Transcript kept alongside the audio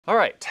All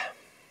right,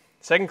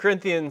 2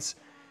 Corinthians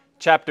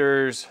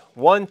chapters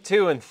 1,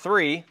 2, and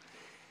 3,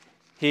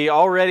 he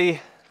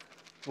already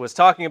was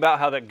talking about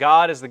how that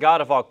God is the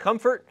God of all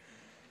comfort,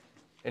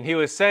 and he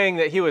was saying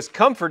that he was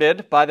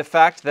comforted by the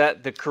fact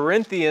that the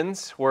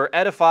Corinthians were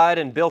edified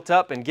and built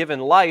up and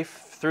given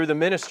life through the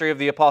ministry of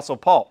the Apostle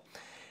Paul.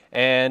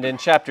 And in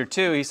chapter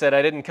 2, he said,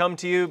 I didn't come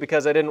to you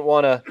because I didn't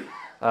want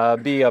to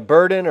be a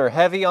burden or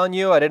heavy on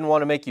you. I didn't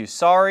want to make you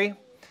sorry.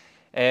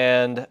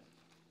 And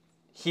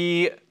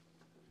he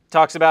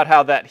talks about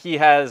how that he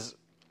has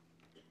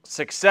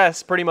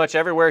success pretty much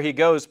everywhere he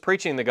goes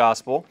preaching the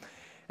gospel.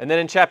 And then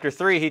in chapter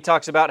 3, he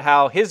talks about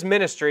how his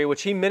ministry,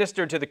 which he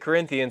ministered to the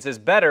Corinthians, is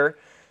better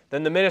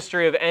than the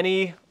ministry of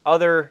any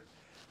other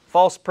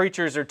false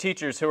preachers or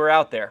teachers who are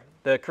out there.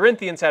 The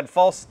Corinthians had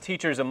false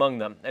teachers among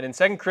them. And in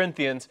 2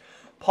 Corinthians,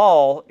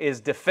 Paul is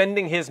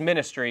defending his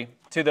ministry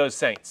to those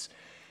saints.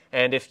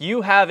 And if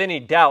you have any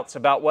doubts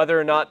about whether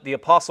or not the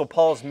Apostle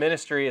Paul's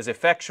ministry is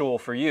effectual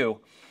for you,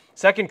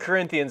 2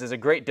 Corinthians is a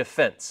great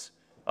defense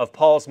of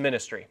Paul's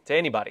ministry to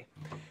anybody.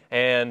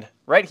 And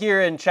right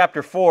here in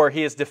chapter 4,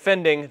 he is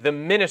defending the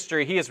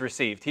ministry he has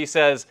received. He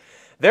says,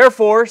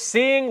 therefore,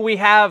 seeing we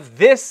have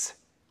this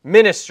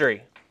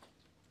ministry,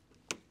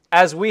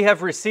 as we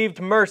have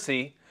received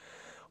mercy,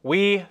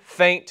 we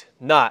faint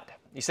not.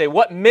 You say,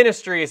 what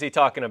ministry is he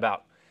talking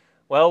about?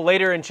 Well,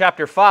 later in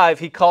chapter 5,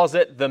 he calls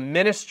it the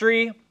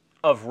ministry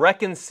of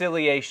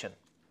reconciliation.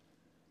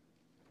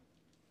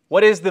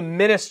 What is the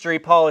ministry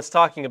Paul is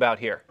talking about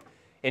here?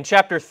 In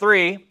chapter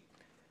 3,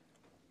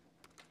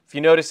 if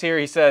you notice here,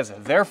 he says,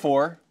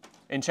 therefore,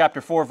 in chapter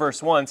 4,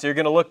 verse 1. So you're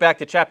going to look back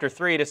to chapter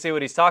 3 to see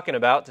what he's talking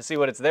about, to see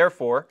what it's there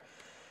for.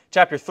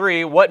 Chapter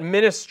 3, what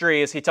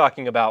ministry is he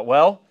talking about?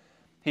 Well,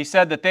 he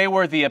said that they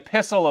were the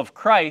epistle of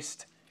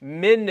Christ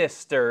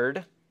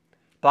ministered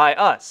by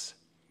us.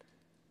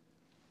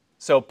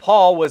 So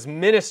Paul was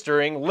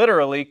ministering,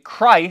 literally,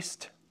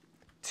 Christ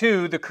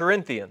to the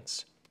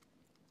Corinthians.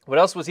 What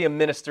else was he a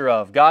minister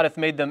of? God hath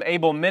made them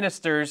able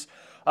ministers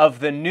of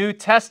the New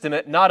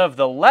Testament, not of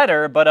the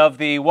letter, but of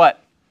the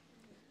what?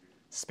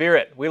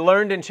 Spirit. We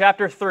learned in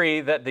chapter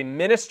 3 that the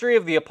ministry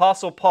of the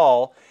Apostle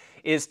Paul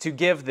is to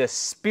give the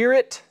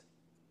Spirit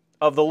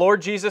of the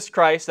Lord Jesus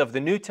Christ, of the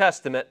New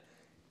Testament,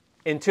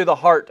 into the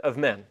heart of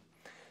men.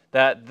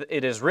 That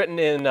it is written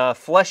in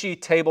fleshy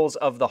tables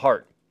of the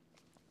heart.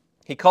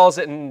 He calls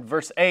it in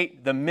verse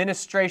 8, the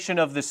ministration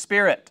of the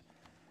Spirit.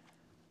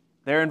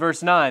 There in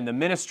verse 9, the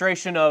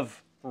ministration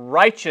of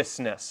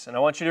righteousness. And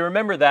I want you to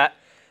remember that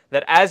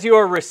as you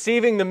are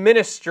receiving the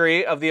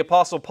ministry of the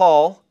Apostle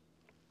Paul,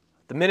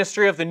 the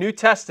ministry of the New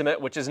Testament,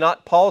 which is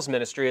not Paul's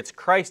ministry, it's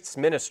Christ's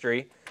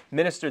ministry,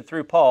 ministered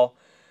through Paul,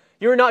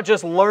 you're not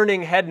just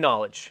learning head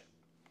knowledge.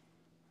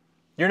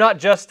 You're not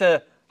just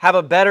to have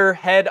a better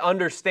head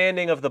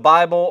understanding of the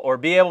Bible or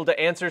be able to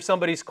answer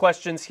somebody's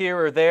questions here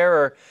or there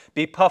or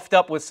be puffed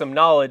up with some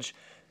knowledge.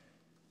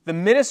 The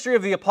ministry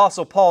of the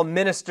Apostle Paul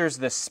ministers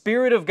the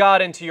Spirit of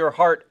God into your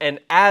heart and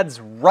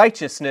adds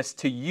righteousness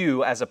to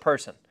you as a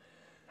person.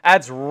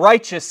 Adds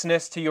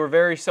righteousness to your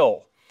very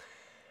soul.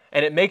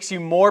 And it makes you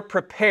more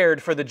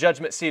prepared for the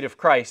judgment seat of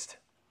Christ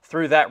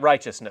through that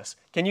righteousness.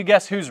 Can you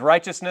guess whose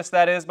righteousness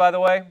that is, by the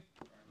way?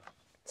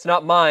 It's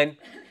not mine.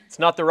 It's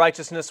not the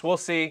righteousness we'll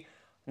see,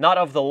 not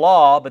of the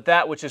law, but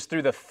that which is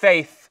through the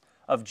faith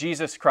of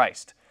Jesus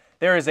Christ.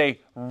 There is a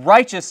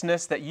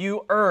righteousness that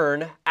you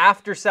earn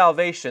after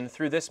salvation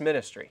through this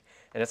ministry.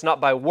 And it's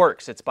not by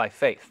works, it's by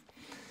faith.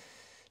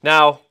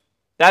 Now,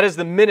 that is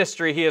the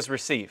ministry he has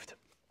received.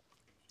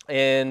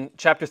 In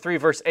chapter 3,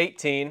 verse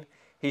 18,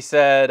 he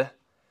said,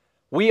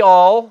 we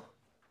all,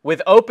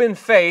 with open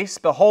face,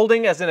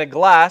 beholding as in a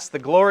glass the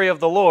glory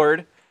of the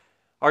Lord,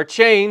 are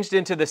changed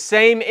into the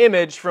same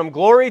image from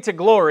glory to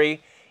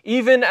glory,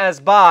 even as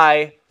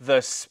by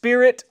the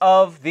Spirit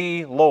of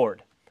the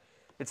Lord.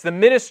 It's the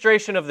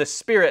ministration of the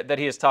Spirit that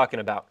he is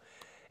talking about.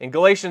 In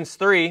Galatians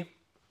 3,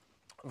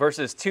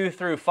 verses 2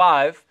 through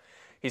 5,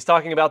 he's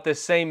talking about this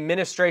same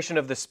ministration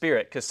of the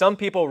Spirit, because some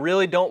people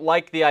really don't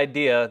like the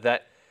idea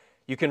that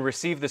you can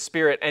receive the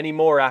Spirit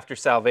anymore after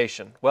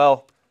salvation.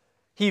 Well,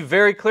 he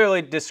very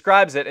clearly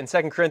describes it in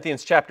 2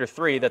 Corinthians chapter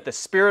 3, that the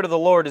Spirit of the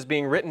Lord is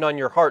being written on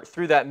your heart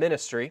through that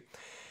ministry.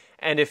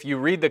 And if you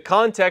read the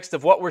context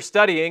of what we're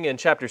studying in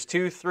chapters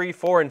 2, 3,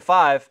 4, and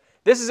 5,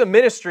 this is a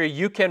ministry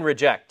you can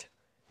reject.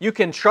 You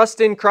can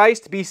trust in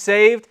Christ, be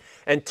saved,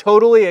 and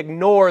totally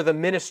ignore the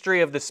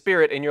ministry of the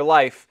Spirit in your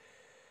life.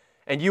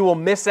 And you will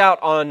miss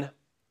out on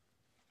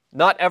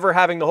not ever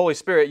having the Holy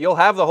Spirit. You'll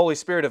have the Holy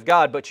Spirit of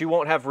God, but you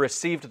won't have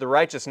received the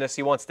righteousness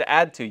He wants to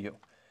add to you.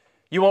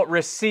 You won't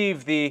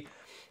receive the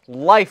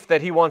life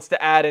that He wants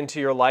to add into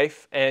your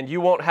life, and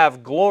you won't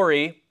have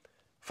glory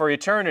for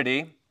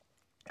eternity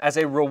as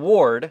a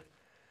reward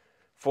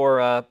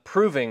for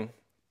proving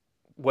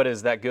what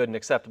is that good and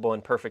acceptable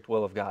and perfect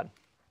will of God.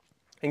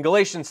 In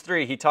Galatians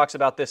 3, he talks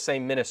about this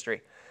same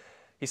ministry.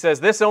 He says,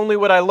 this only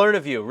would I learn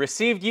of you.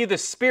 Received ye the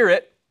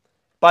Spirit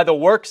by the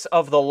works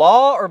of the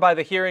law or by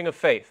the hearing of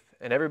faith?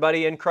 And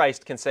everybody in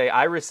Christ can say,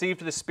 I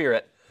received the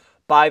Spirit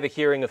by the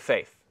hearing of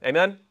faith.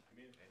 Amen?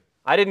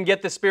 I didn't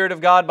get the Spirit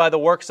of God by the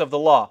works of the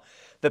law.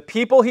 The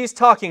people he's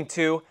talking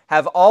to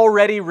have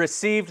already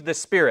received the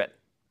Spirit,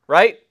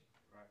 right?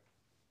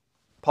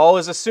 Paul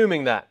is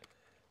assuming that.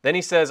 Then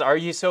he says, are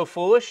ye so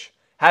foolish?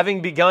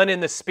 Having begun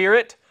in the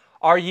Spirit,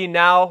 are ye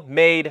now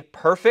made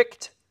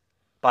perfect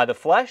by the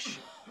flesh?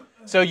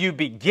 So you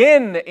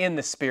begin in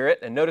the Spirit,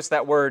 and notice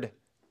that word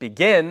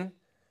begin.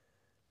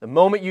 The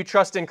moment you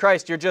trust in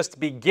Christ, you're just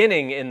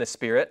beginning in the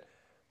Spirit.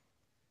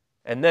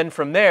 And then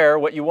from there,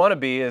 what you want to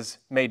be is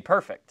made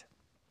perfect.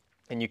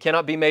 And you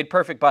cannot be made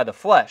perfect by the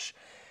flesh.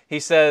 He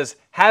says,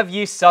 have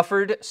ye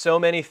suffered so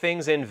many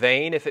things in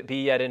vain, if it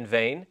be yet in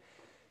vain?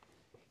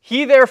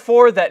 He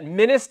therefore that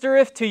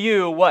ministereth to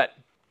you, what?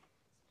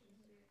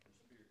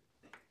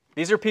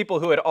 These are people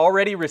who had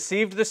already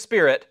received the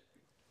Spirit,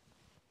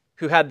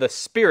 who had the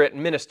Spirit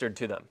ministered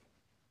to them.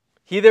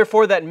 He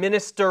therefore that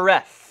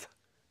ministereth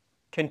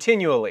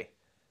continually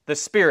the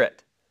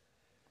Spirit,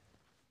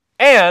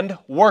 and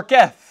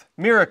worketh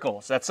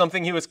miracles. That's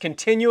something he was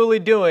continually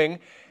doing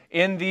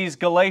in these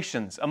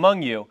Galatians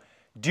among you.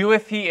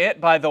 Doeth he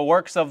it by the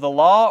works of the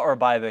law or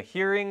by the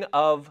hearing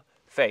of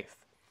faith?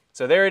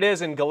 So there it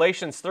is in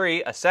Galatians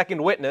 3, a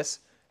second witness.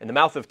 In the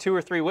mouth of 2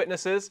 or 3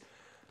 witnesses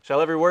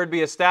shall every word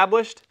be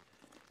established.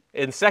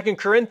 In 2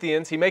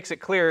 Corinthians, he makes it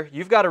clear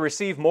you've got to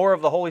receive more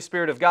of the Holy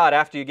Spirit of God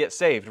after you get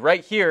saved.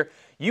 Right here,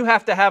 you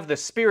have to have the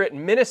Spirit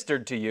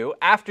ministered to you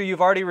after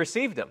you've already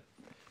received Him.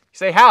 You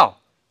say, how?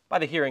 By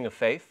the hearing of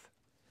faith.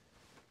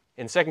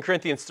 In 2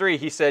 Corinthians 3,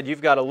 he said,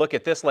 you've got to look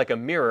at this like a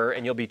mirror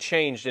and you'll be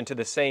changed into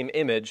the same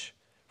image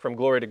from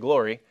glory to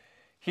glory.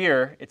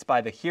 Here, it's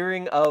by the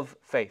hearing of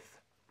faith.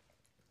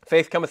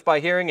 Faith cometh by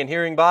hearing, and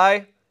hearing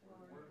by?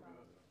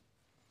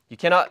 You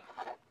cannot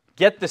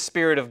get the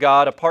Spirit of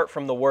God apart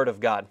from the Word of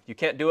God. You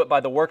can't do it by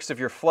the works of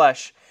your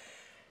flesh.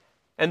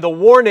 And the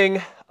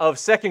warning of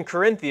 2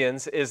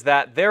 Corinthians is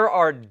that there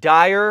are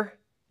dire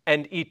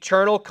and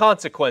eternal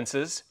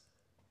consequences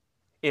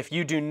if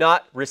you do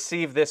not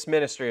receive this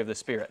ministry of the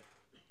Spirit.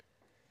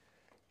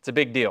 It's a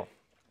big deal.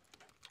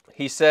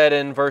 He said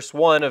in verse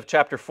 1 of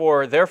chapter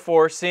 4,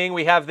 therefore, seeing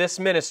we have this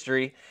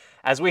ministry,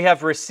 as we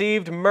have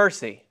received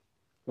mercy,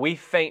 we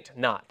faint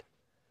not.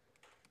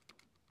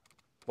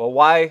 Well,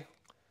 why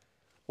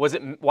would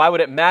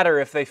it matter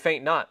if they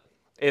faint not?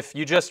 If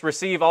you just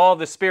receive all of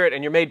the Spirit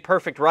and you're made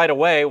perfect right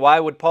away, why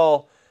would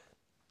Paul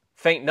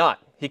faint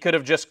not? He could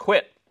have just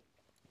quit.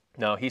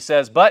 No, he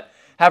says, but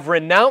have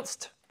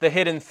renounced the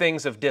hidden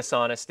things of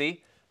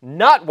dishonesty,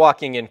 not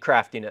walking in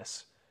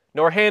craftiness,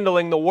 nor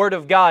handling the word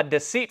of God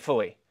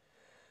deceitfully,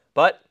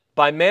 but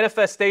by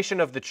manifestation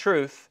of the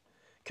truth,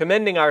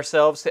 commending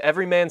ourselves to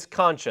every man's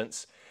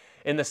conscience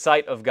in the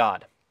sight of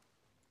God.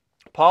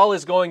 Paul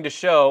is going to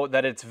show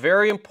that it's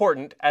very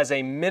important as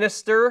a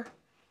minister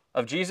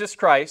of Jesus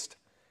Christ,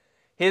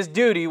 his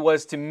duty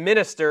was to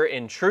minister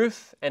in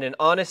truth and in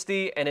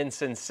honesty and in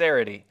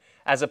sincerity,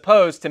 as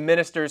opposed to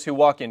ministers who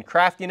walk in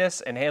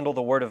craftiness and handle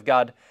the word of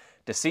God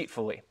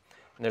deceitfully.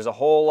 And there's a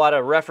whole lot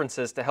of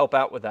references to help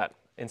out with that.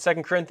 In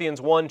 2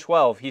 Corinthians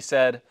 1:12, he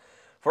said,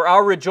 for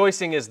our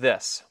rejoicing is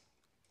this,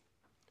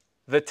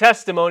 the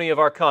testimony of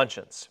our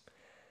conscience,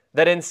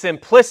 that in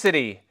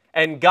simplicity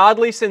and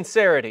godly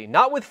sincerity,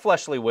 not with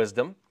fleshly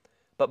wisdom,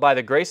 but by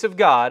the grace of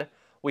God,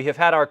 we have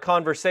had our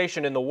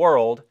conversation in the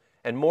world,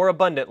 and more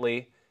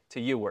abundantly to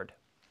youward.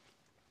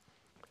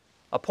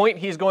 A point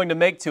he's going to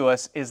make to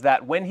us is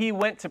that when he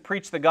went to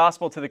preach the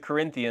gospel to the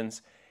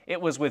Corinthians,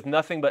 it was with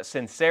nothing but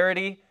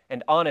sincerity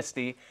and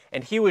honesty,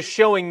 and he was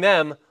showing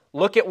them,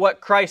 look at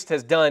what Christ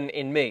has done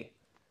in me.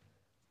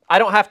 I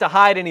don't have to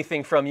hide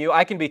anything from you.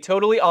 I can be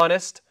totally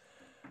honest.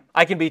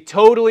 I can be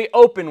totally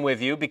open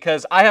with you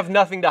because I have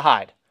nothing to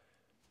hide.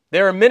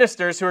 There are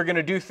ministers who are going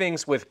to do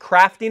things with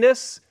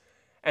craftiness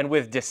and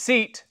with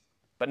deceit,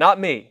 but not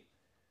me.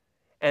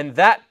 And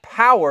that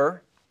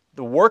power,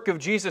 the work of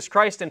Jesus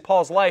Christ in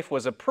Paul's life,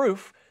 was a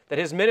proof that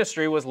his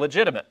ministry was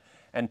legitimate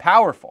and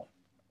powerful.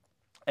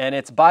 And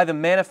it's by the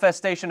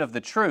manifestation of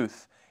the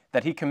truth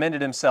that he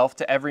commended himself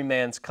to every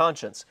man's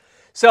conscience.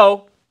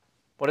 So,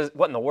 what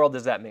in the world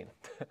does that mean?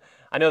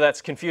 I know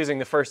that's confusing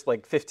the first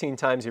 15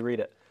 times you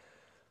read it.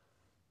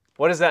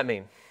 What does that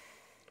mean?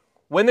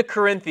 When the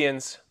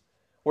Corinthians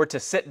were to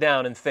sit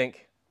down and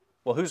think,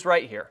 well, who's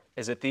right here?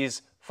 Is it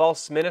these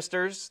false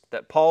ministers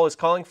that Paul is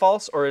calling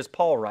false, or is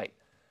Paul right?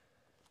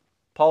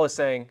 Paul is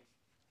saying,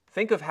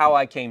 think of how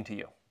I came to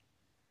you.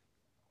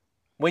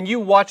 When you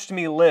watched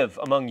me live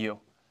among you,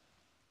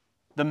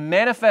 the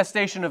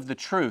manifestation of the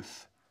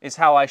truth is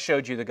how I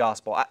showed you the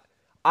gospel.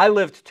 I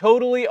lived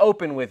totally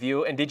open with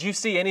you, and did you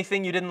see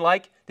anything you didn't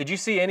like? Did you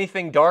see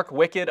anything dark,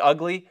 wicked,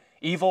 ugly,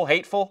 evil,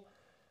 hateful?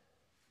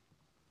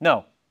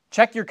 No.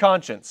 Check your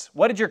conscience.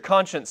 What did your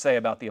conscience say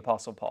about the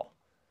Apostle Paul?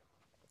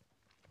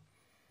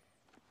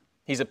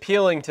 He's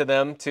appealing to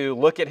them to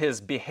look at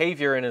his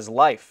behavior in his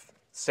life,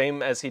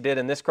 same as he did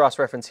in this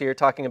cross-reference here,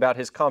 talking about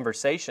his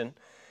conversation.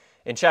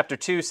 In chapter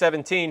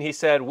 2:17, he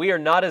said, we are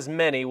not as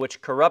many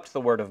which corrupt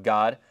the word of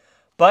God,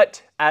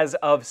 but as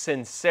of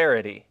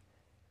sincerity.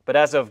 But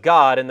as of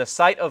God, in the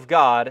sight of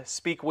God,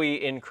 speak we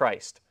in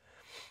Christ.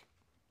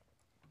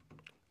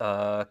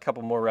 A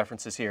couple more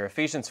references here.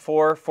 Ephesians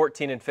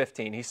 4:14 and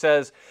 15. He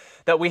says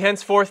that we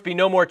henceforth be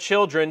no more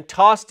children,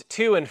 tossed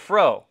to and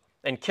fro,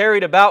 and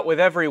carried about with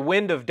every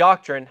wind of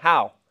doctrine.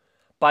 How?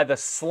 By the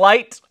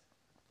sleight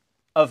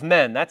of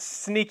men. That's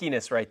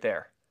sneakiness right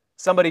there.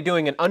 Somebody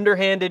doing an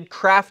underhanded,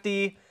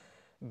 crafty,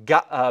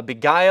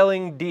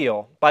 beguiling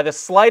deal. By the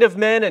sleight of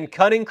men and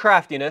cunning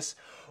craftiness,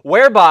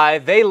 whereby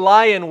they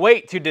lie in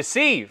wait to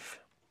deceive,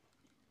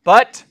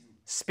 but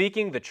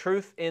speaking the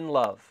truth in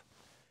love.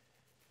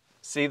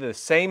 See the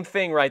same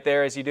thing right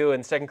there as you do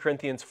in 2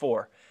 Corinthians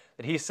 4,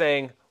 that he's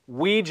saying,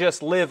 we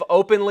just live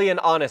openly and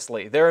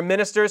honestly. There are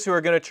ministers who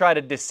are going to try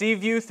to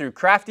deceive you through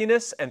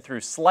craftiness and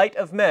through sleight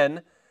of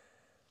men,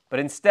 but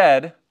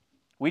instead,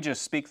 we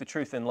just speak the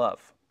truth in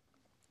love.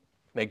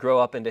 May grow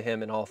up into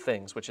him in all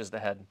things, which is the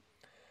head.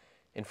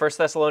 In 1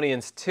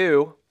 Thessalonians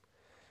 2,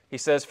 he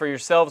says, for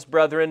yourselves,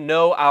 brethren,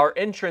 know our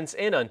entrance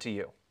in unto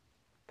you,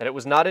 that it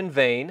was not in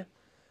vain,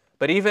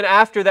 but even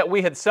after that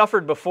we had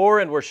suffered before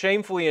and were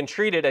shamefully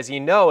entreated, as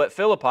ye know, at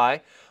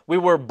Philippi, we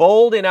were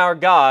bold in our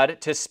God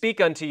to speak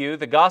unto you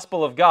the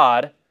gospel of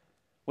God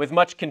with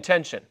much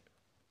contention.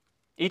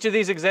 Each of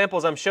these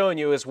examples I'm showing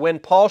you is when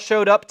Paul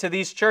showed up to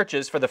these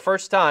churches for the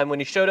first time, when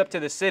he showed up to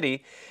the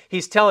city,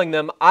 he's telling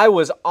them, I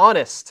was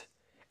honest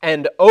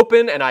and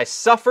open, and I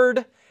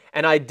suffered,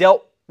 and I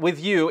dealt with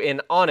you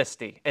in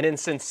honesty and in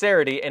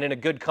sincerity and in a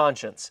good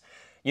conscience.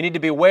 You need to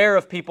beware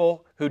of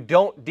people who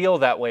don't deal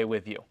that way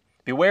with you.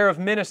 Beware of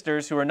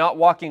ministers who are not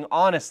walking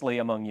honestly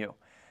among you,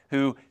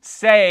 who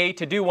say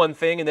to do one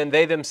thing and then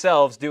they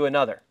themselves do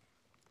another.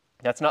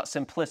 That's not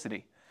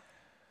simplicity.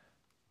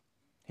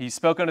 He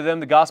spoke unto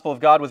them the gospel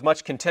of God with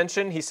much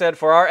contention. He said,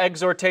 for our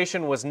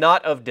exhortation was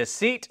not of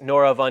deceit,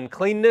 nor of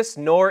uncleanness,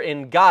 nor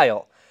in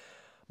guile.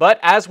 But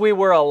as we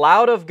were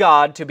allowed of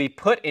God to be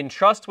put in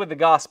trust with the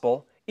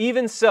gospel,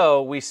 even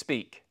so we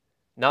speak,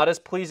 not as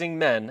pleasing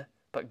men,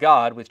 but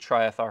God which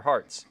trieth our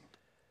hearts.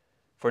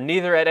 For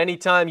neither at any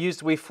time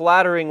used we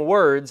flattering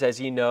words,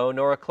 as ye know,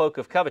 nor a cloak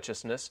of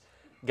covetousness.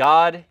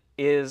 God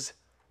is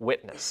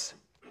witness.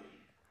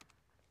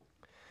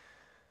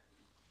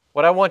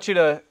 What I want you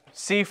to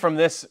see from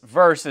this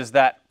verse is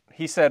that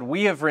he said,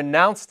 we have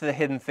renounced the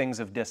hidden things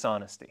of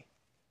dishonesty,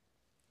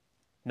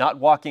 not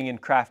walking in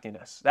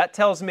craftiness. That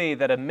tells me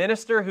that a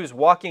minister who's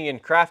walking in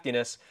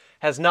craftiness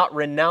has not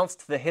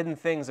renounced the hidden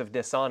things of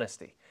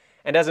dishonesty.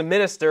 And as a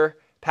minister,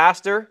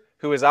 pastor,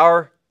 who is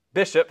our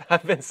bishop,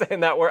 I've been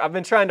saying that word. I've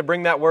been trying to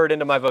bring that word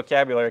into my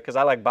vocabulary because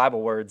I like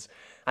Bible words.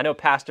 I know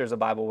pastor's a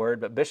Bible word,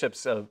 but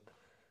bishop's can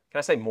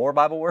I say more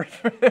Bible word?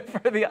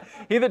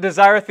 He that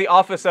desireth the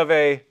office of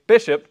a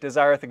bishop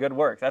desireth a good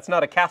work. That's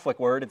not a Catholic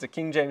word. It's a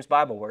King James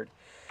Bible word.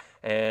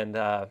 And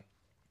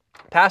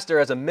pastor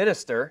as a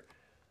minister,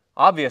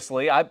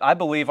 obviously, I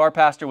believe our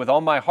pastor with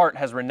all my heart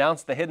has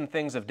renounced the hidden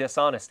things of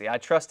dishonesty. I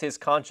trust his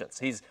conscience.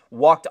 He's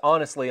walked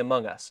honestly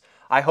among us.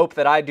 I hope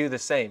that I do the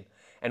same.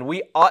 And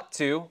we ought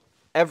to,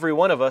 every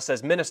one of us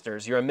as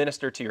ministers, you're a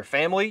minister to your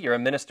family, you're a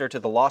minister to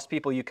the lost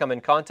people you come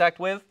in contact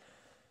with,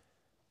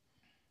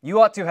 you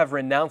ought to have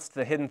renounced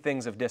the hidden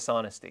things of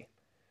dishonesty.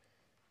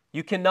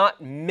 You cannot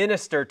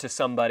minister to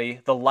somebody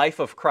the life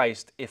of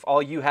Christ if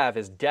all you have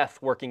is death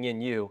working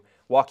in you,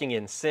 walking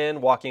in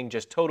sin, walking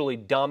just totally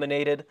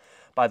dominated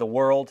by the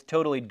world,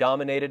 totally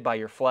dominated by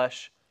your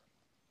flesh.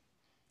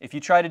 If you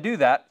try to do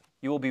that,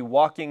 you will be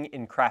walking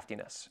in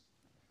craftiness,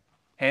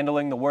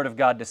 handling the Word of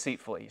God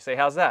deceitfully. You say,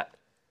 how's that?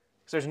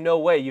 Because there's no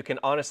way you can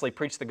honestly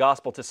preach the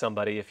gospel to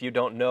somebody if you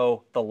don't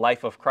know the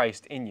life of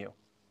Christ in you.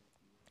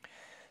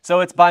 So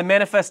it's by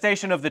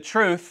manifestation of the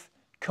truth,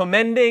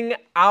 commending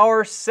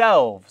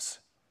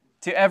ourselves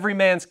to every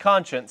man's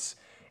conscience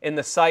in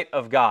the sight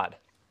of God.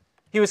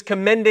 He was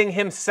commending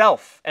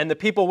himself and the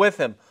people with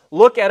him.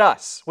 Look at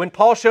us. When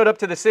Paul showed up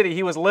to the city,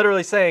 he was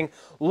literally saying,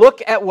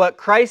 look at what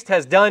Christ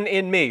has done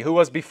in me, who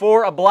was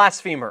before a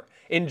blasphemer,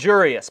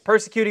 injurious,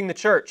 persecuting the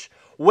church,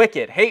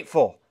 wicked,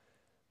 hateful.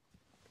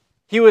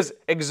 He was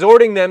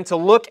exhorting them to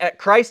look at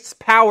Christ's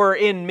power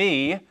in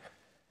me.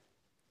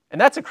 And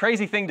that's a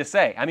crazy thing to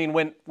say. I mean,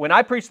 when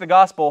I preach the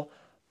gospel,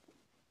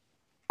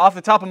 off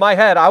the top of my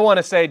head, I want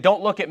to say,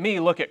 don't look at me,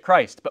 look at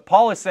Christ. But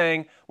Paul is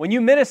saying, when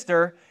you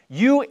minister,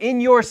 you in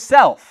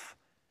yourself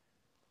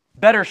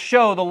better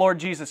show the Lord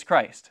Jesus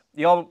Christ.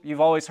 You've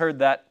always heard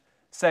that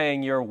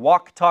saying, your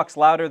walk talks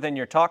louder than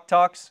your talk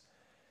talks.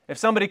 If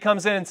somebody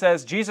comes in and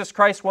says, Jesus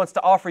Christ wants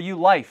to offer you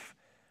life,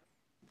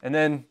 and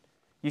then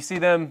you see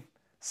them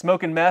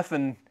smoking meth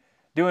and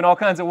doing all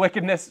kinds of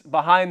wickedness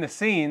behind the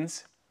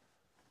scenes,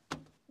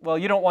 well,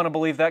 you don't want to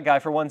believe that guy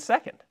for 1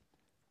 second.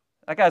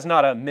 That guy's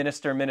not a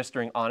minister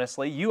ministering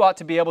honestly. You ought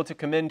to be able to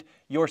commend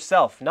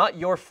yourself, not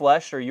your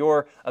flesh or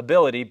your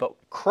ability, but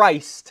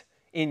Christ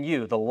in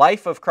you, the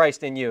life of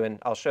Christ in you. And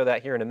I'll show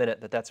that here in a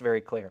minute, that that's very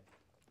clear.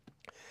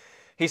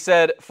 He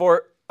said,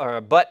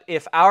 but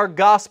if our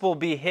gospel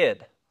be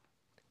hid,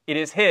 it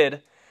is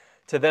hid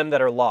to them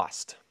that are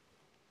lost.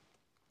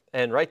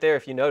 And right there,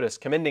 if you notice,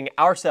 commending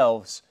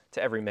ourselves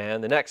to every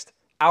man. The next,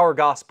 our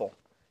gospel.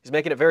 He's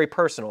making it very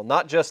personal,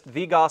 not just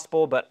the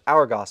gospel, but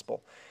our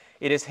gospel.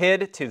 It is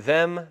hid to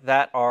them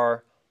that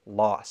are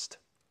lost.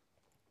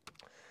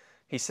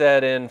 He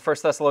said in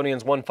 1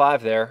 Thessalonians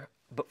 1:5 there,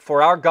 "But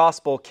for our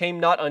gospel came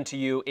not unto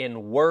you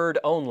in word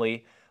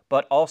only,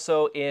 but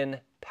also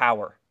in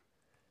power."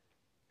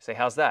 You say,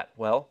 how's that?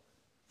 Well,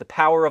 the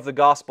power of the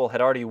gospel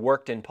had already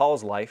worked in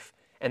Paul's life,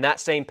 and that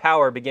same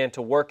power began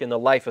to work in the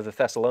life of the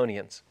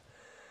Thessalonians.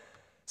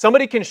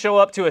 Somebody can show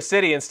up to a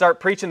city and start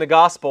preaching the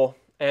gospel,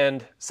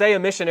 and say a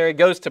missionary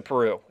goes to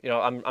Peru.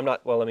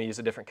 Let me use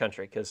a different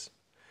country, because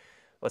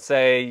let's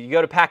say you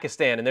go to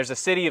Pakistan and there's a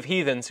city of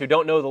heathens who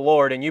don't know the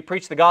Lord, and you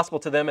preach the gospel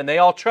to them and they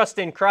all trust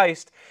in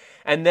Christ,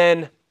 and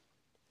then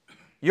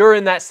you're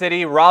in that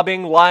city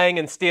robbing, lying,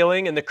 and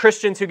stealing, and the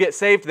Christians who get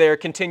saved there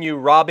continue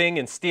robbing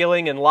and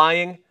stealing and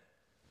lying.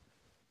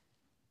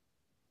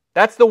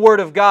 That's the word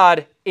of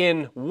God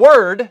in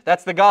word.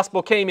 That's the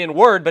gospel came in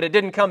word, but it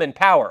didn't come in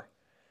power.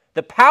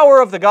 The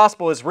power of the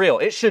gospel is real.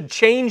 It should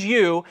change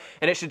you,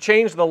 and it should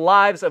change the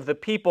lives of the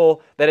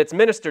people that it's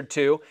ministered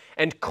to.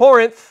 And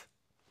Corinth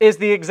is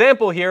the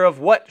example here of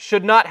what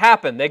should not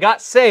happen. They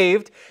got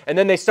saved, and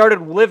then they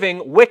started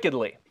living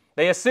wickedly.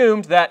 They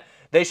assumed that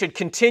they should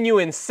continue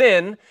in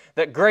sin,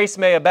 that grace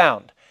may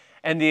abound.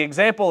 And the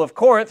example of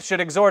Corinth should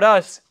exhort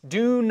us,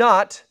 do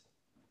not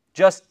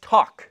just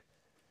talk.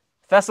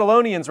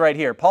 Thessalonians right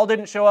here, Paul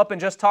didn't show up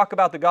and just talk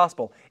about the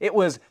gospel. It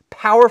was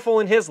powerful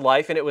in his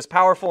life, and it was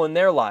powerful in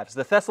their lives.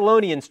 The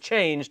Thessalonians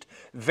changed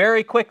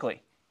very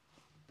quickly.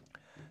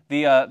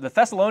 The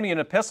Thessalonian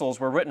epistles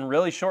were written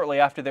really shortly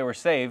after they were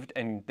saved,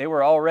 and they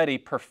were already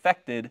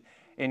perfected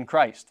in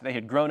Christ. They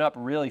had grown up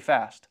really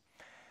fast.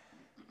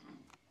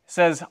 It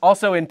says,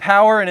 also in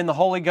power and in the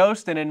Holy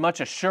Ghost and in much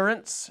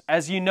assurance,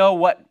 as you know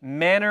what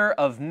manner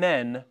of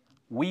men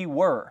we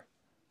were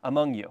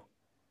among you.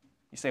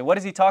 You say, what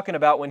is he talking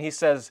about when he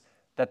says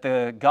that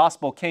the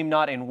gospel came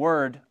not in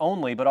word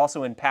only, but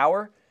also in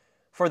power?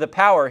 For the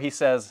power, he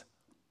says,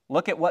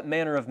 look at what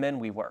manner of men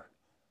we were.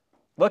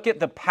 Look at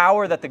the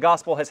power that the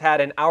gospel has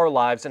had in our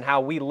lives and how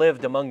we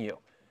lived among you.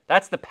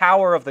 That's the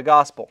power of the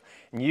gospel.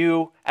 And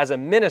you, as a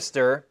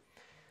minister,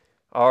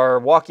 are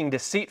walking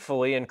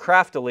deceitfully and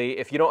craftily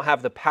if you don't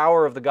have the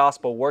power of the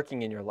gospel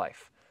working in your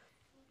life.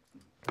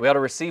 We ought to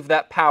receive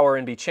that power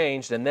and be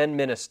changed and then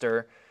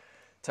minister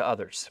to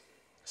others.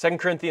 2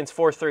 Corinthians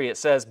 4:3, it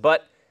says,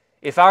 but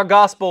if our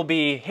gospel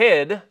be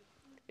hid,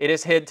 it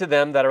is hid to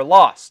them that are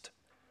lost.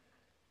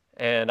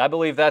 And I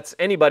believe that's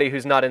anybody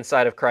who's not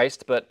inside of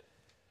Christ, but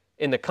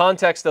in the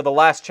context of the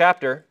last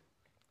chapter,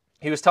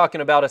 he was talking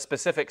about a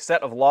specific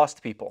set of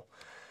lost people.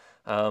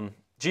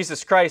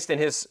 Jesus Christ in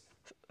his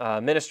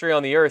ministry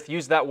on the earth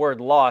used that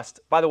word lost.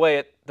 By the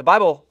way, the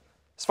Bible,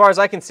 as far as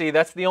I can see,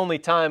 that's the only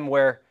time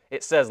where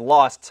it says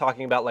lost,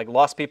 talking about like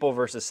lost people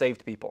versus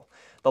saved people.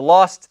 The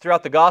lost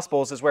throughout the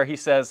Gospels is where he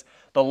says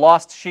the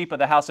lost sheep of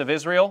the house of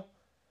Israel.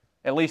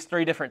 At least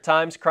 3 different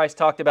times Christ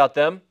talked about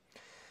them.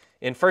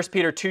 In 1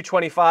 Peter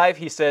 2:25,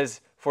 he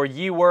says, for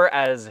ye were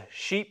as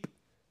sheep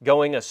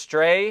going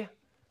astray,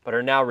 but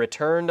are now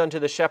returned unto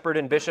the shepherd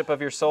and bishop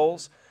of your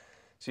souls.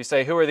 So you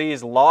say, who are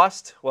these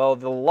lost? Well,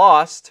 the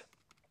lost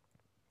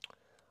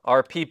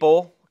are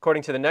people,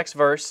 according to the next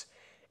verse,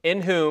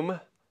 in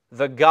whom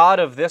the God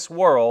of this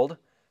world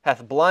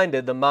hath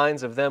blinded the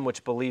minds of them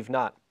which believe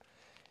not.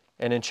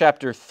 And in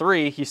chapter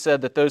 3, he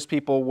said that those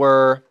people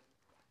were,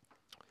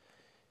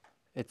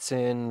 it's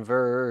in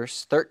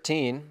verse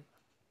 13,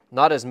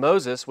 not as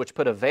Moses, which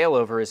put a veil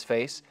over his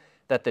face,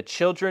 that the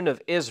children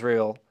of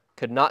Israel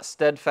could not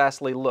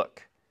steadfastly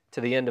look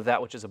to the end of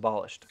that which is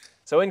abolished.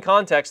 So in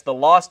context, the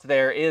lost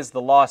there is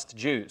the lost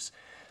Jews.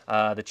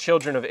 The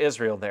children of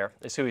Israel there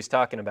is who he's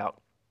talking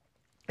about.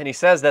 And he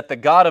says that the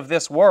God of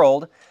this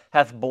world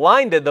hath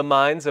blinded the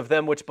minds of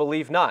them which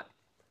believe not,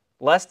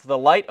 lest the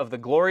light of the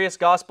glorious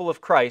gospel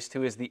of Christ,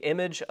 who is the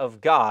image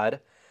of God,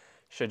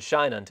 should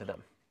shine unto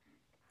them.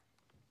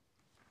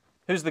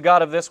 Who's the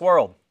God of this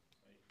world?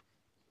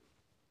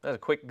 That's a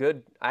quick,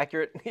 good,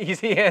 accurate,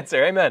 easy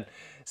answer. Amen.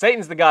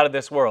 Satan's the god of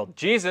this world.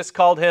 Jesus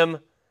called him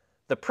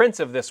the prince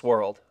of this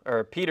world,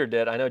 or Peter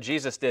did. I know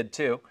Jesus did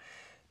too.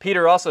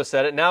 Peter also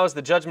said it, now is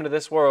the judgment of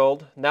this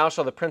world, now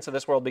shall the prince of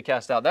this world be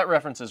cast out. That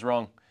reference is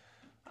wrong.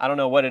 I don't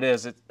know what it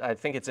is. I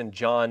think it's in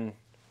John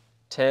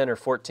 10 or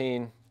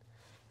 14,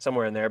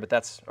 somewhere in there, but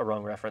that's a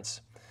wrong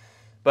reference.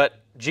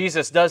 But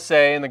Jesus does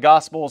say in the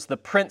Gospels, the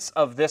prince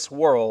of this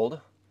world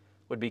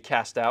would be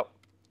cast out.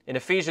 In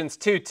Ephesians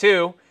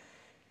 2:2,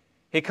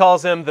 he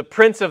calls him the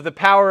prince of the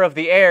power of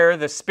the air,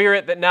 the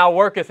spirit that now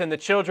worketh in the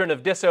children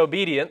of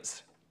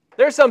disobedience.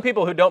 There are some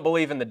people who don't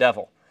believe in the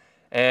devil.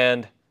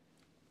 And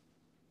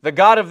the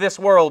God of this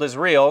world is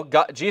real.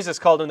 Jesus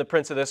called him the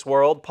prince of this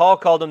world. Paul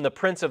called him the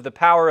prince of the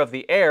power of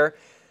the air,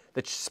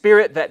 the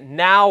spirit that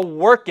now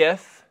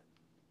worketh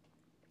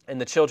in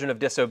the children of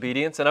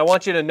disobedience. And I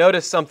want you to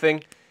notice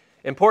something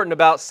important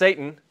about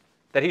Satan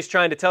that he's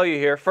trying to tell you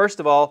here. First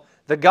of all,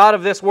 the God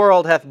of this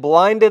world hath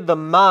blinded the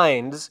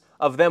minds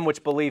of them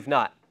which believe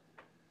not.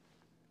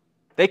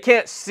 They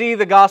can't see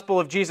the gospel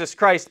of Jesus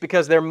Christ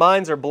because their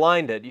minds are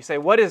blinded. You say,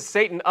 what is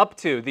Satan up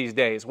to these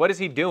days? What is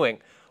he doing?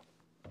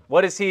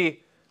 What is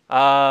he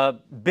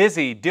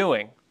busy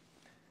doing?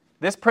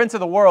 This prince of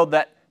the world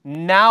that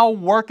now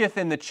worketh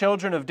in the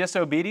children of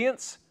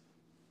disobedience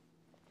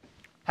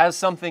has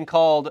something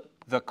called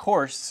the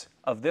course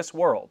of this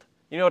world.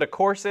 You know what a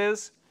course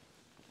is?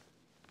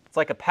 It's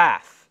like a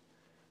path.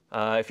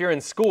 If you're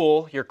in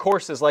school, your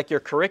course is like your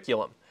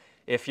curriculum.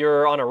 If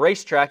you're on a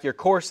racetrack, your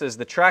course is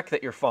the track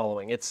that you're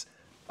following. It's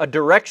a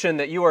direction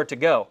that you are to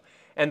go.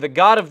 And the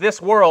God of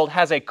this world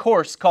has a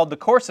course called the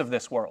course of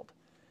this world.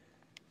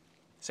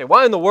 You say,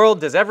 why in the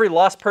world does every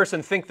lost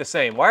person think the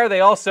same? Why are they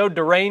all so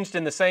deranged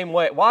in the same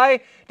way?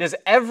 Why does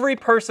every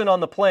person on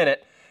the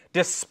planet,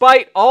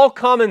 despite all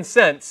common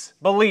sense,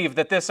 believe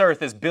that this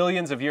earth is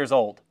billions of years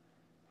old?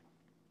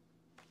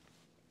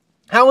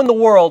 How in the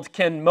world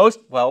can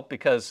well,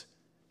 because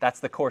that's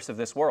the course of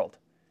this world.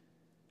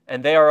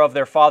 And they are of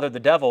their father the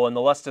devil, and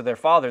the lust of their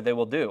father they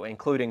will do,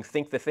 including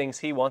think the things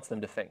he wants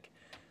them to think.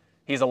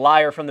 He's a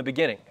liar from the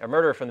beginning, a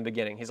murderer from the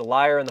beginning. He's a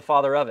liar and the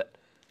father of it.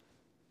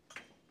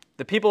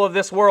 The people of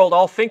this world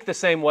all think the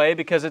same way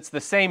because it's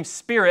the same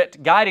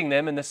spirit guiding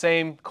them in the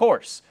same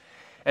course.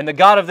 And the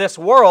God of this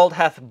world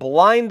hath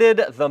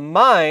blinded the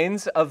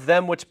minds of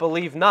them which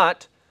believe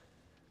not.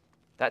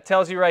 That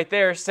tells you right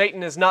there,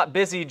 Satan is not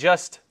busy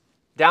just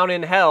down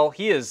in hell.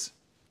 He is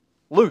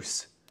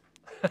loose.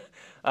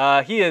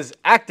 He is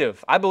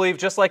active. I believe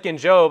just like in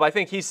Job, I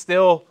think he's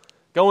still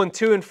going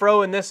to and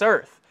fro in this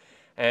earth.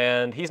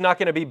 And he's not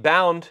going to be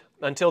bound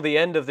until the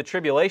end of the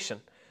tribulation.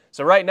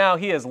 So right now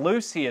he is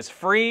loose, he is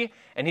free,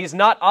 and he's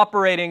not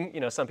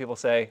operating, some people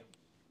say,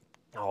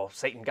 oh,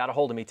 Satan got a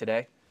hold of me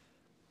today.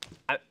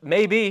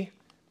 Maybe,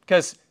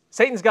 because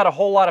Satan's got a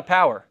whole lot of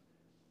power.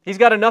 He's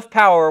got enough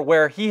power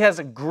where he has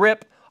a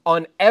grip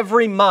on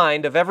every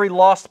mind of every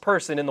lost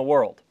person in the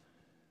world.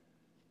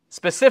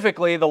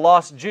 Specifically, the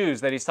lost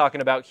Jews that he's talking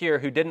about here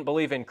who didn't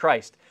believe in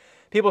Christ.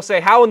 People say,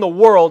 how in the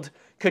world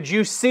could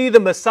you see the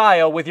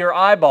Messiah with your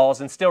eyeballs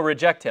and still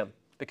reject him?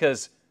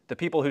 Because the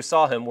people who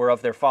saw him were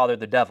of their father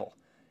the devil,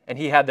 and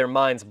he had their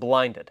minds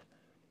blinded.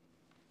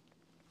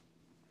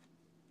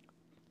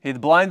 He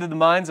had blinded the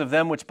minds of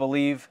them which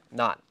believe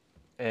not.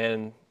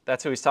 And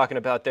that's who he's talking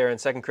about there in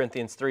 2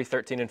 Corinthians 3,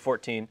 13 and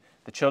 14.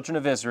 The children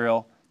of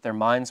Israel, their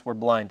minds were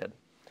blinded.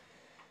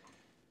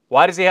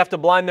 Why does he have to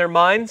blind their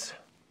minds?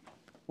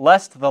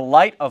 Lest the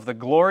light of the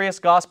glorious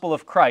gospel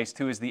of Christ,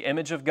 who is the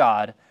image of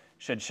God,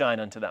 should shine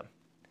unto them.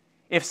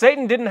 If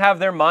Satan didn't have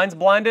their minds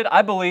blinded,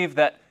 I believe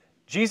that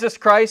Jesus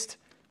Christ,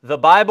 the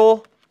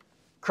Bible,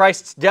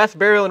 Christ's death,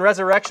 burial, and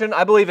resurrection,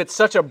 I believe it's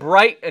such a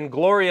bright and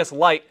glorious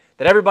light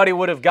that everybody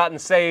would have gotten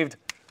saved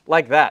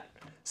like that.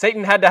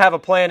 Satan had to have a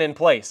plan in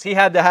place. He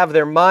had to have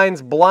their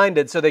minds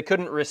blinded so they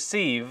couldn't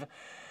receive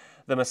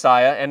the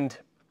Messiah. And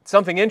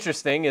something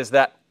interesting is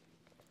that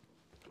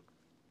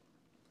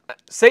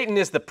Satan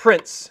is the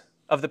prince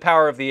of the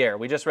power of the air.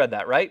 We just read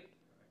that, right?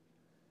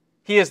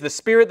 He is the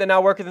spirit that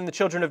now worketh in the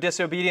children of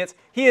disobedience.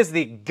 He is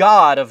the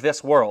God of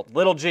this world,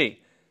 little g.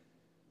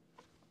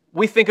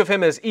 We think of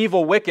him as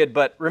evil, wicked,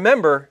 but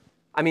remember,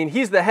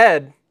 he's the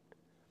head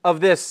of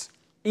this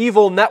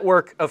evil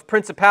network of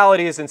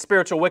principalities and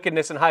spiritual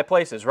wickedness in high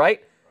places,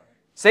 right?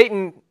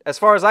 Satan, as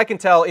far as I can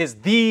tell, is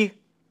the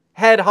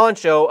head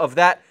honcho of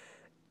that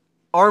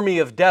army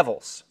of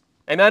devils.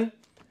 Amen?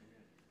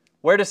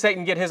 Where does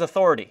Satan get his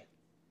authority?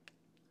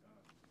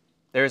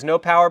 There is no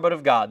power but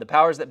of God. The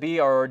powers that be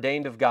are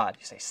ordained of God.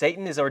 You say,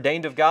 Satan is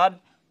ordained of God?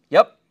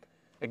 Yep.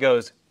 It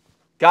goes,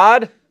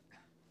 God,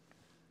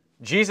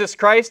 Jesus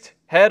Christ,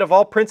 head of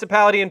all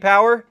principality and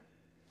power,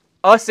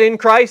 us in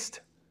Christ,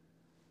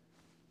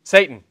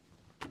 Satan,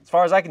 as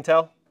far as I can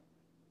tell.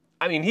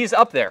 He's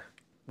up there,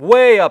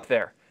 way up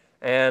there.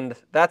 And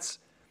that's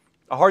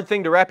a hard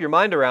thing to wrap your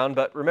mind around,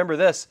 but remember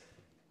this,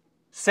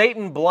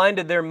 Satan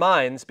blinded their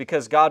minds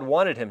because God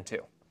wanted him to.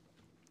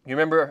 You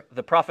remember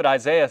the prophet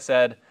Isaiah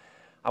said,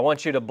 I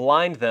want you to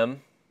blind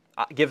them,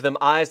 give them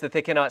eyes that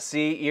they cannot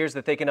see, ears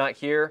that they cannot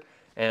hear,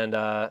 and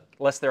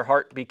lest their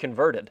heart be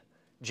converted.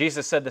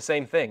 Jesus said the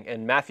same thing,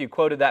 and Matthew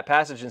quoted that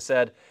passage and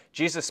said,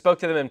 Jesus spoke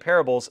to them in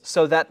parables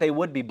so that they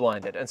would be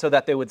blinded and so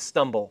that they would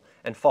stumble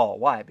and fall.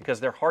 Why?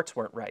 Because their hearts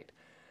weren't right.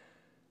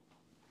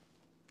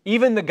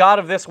 Even the God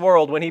of this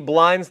world, when he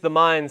blinds the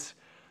minds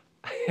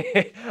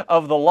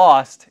of the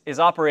lost, is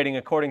operating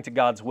according to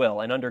God's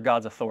will and under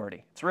God's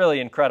authority. It's really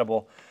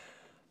incredible.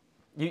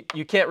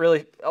 You can't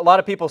really, a lot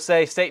of people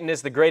say Satan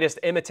is the greatest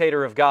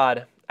imitator of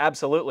God.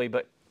 Absolutely,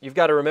 but you've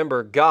got to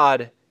remember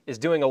God is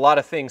doing a lot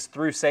of things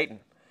through Satan.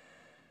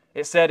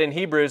 It said in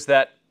Hebrews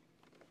that,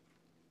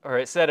 or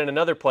it said in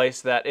another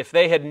place that if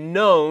they had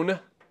known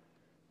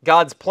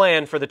God's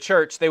plan for the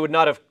church, they would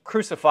not have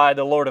crucified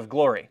the Lord of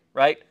glory,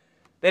 right?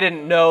 They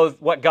didn't know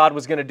what God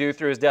was going to do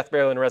through his death,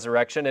 burial, and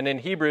resurrection. And in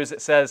Hebrews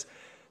it says,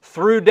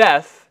 through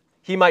death,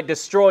 he might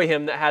destroy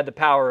him that had the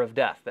power of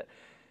death. That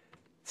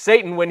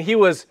Satan, when he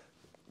was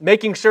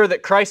making sure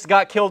that Christ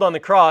got killed on the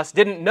cross,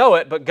 didn't know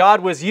it, but God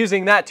was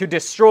using that to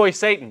destroy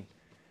Satan.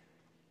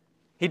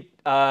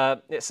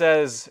 It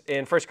says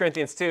in 1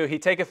 Corinthians 2, he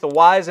taketh the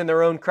wise in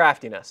their own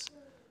craftiness.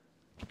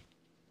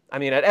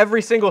 At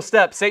every single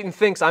step, Satan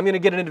thinks, I'm going to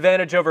get an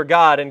advantage over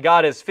God, and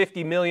God is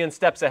 50 million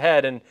steps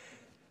ahead and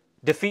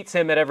defeats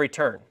him at every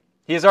turn.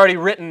 He has already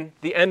written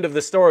the end of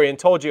the story and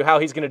told you how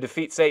he's going to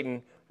defeat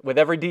Satan with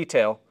every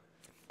detail.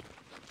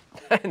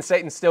 And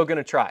Satan's still going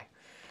to try.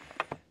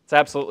 It's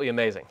absolutely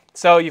amazing.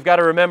 So you've got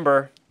to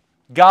remember,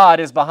 God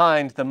is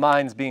behind the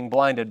minds being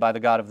blinded by the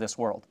god of this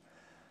world.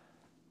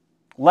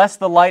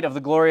 Lest the light of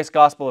the glorious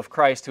gospel of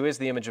Christ, who is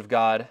the image of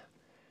God,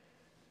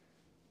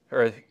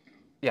 who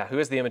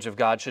is the image of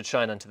God, should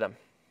shine unto them.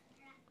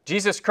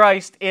 Jesus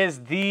Christ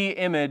is the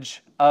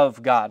image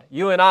of God.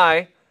 You and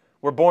I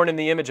were born in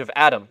the image of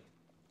Adam,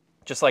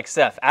 just like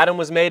Seth. Adam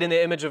was made in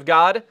the image of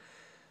God.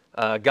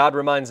 God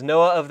reminds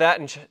Noah of that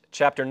in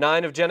chapter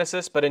 9 of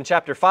Genesis, but in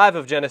chapter 5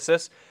 of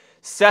Genesis,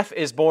 Seth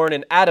is born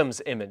in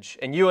Adam's image,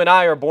 and you and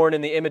I are born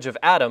in the image of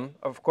Adam,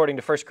 according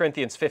to 1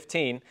 Corinthians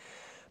 15.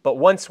 But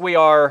once we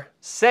are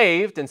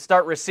saved and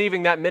start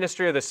receiving that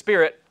ministry of the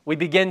Spirit, we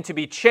begin to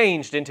be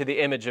changed into the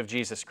image of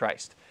Jesus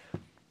Christ.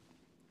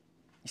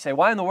 You say,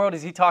 why in the world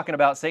is he talking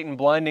about Satan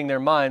blinding their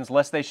minds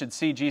lest they should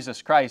see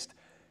Jesus Christ?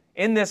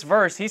 In this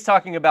verse, he's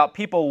talking about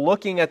people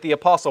looking at the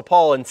Apostle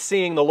Paul and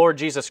seeing the Lord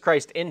Jesus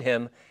Christ in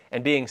him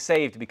and being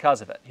saved because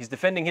of it. He's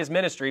defending his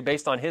ministry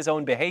based on his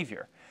own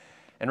behavior.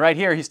 And right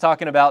here, he's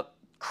talking about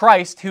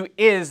Christ, who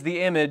is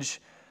the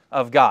image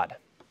of God.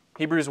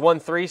 Hebrews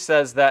 1:3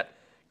 says that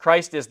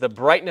Christ is the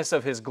brightness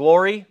of his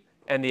glory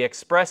and the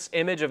express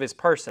image of his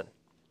person.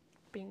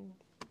 Bing.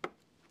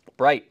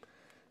 Bright.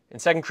 In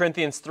 2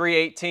 Corinthians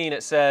 3:18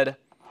 it said,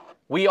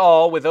 we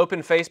all, with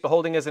open face,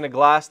 beholding as in a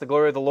glass the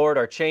glory of the Lord,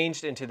 are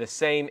changed into the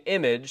same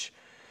image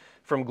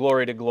from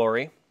glory to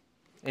glory.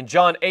 In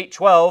John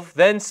 8:12,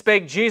 then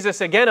spake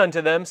Jesus again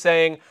unto them,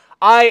 saying,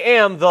 I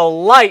am the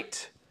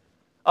light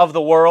of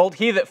the world.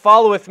 He that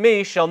followeth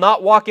me shall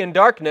not walk in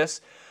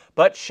darkness,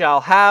 but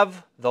shall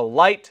have the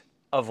light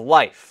of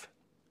life.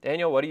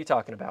 Daniel, what are you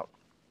talking about?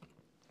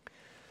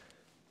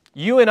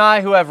 You and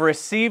I who have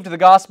received the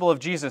gospel of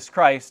Jesus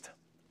Christ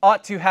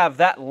ought to have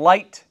that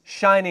light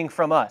shining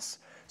from us,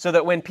 so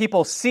that when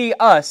people see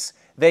us,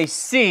 they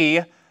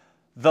see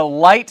the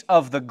light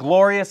of the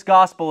glorious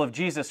gospel of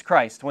Jesus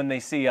Christ when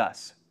they see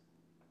us.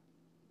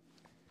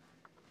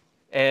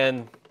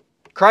 And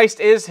Christ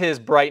is his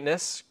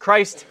brightness.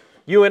 Christ,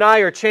 you and I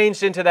are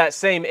changed into that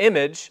same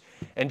image,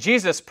 and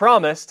Jesus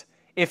promised,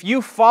 if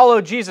you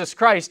follow Jesus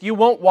Christ, you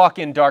won't walk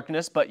in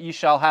darkness, but ye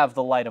shall have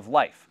the light of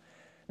life.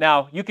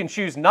 Now, you can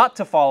choose not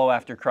to follow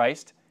after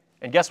Christ,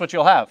 and guess what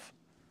you'll have?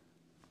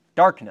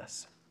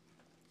 Darkness.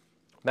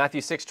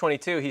 Matthew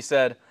 6:22, he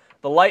said,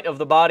 the light of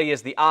the body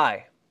is the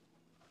eye.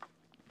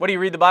 What do you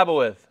read the Bible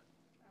with?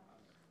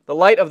 The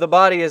light of the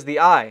body is the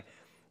eye.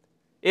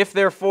 If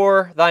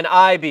therefore thine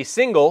eye be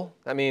single,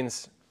 that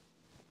means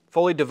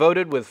fully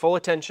devoted with full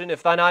attention.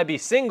 If thine eye be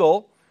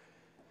single,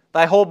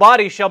 thy whole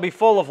body shall be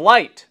full of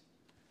light.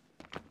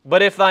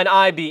 But if thine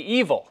eye be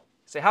evil,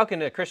 say, how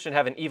can a Christian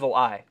have an evil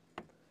eye?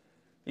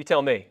 You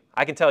tell me.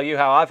 I can tell you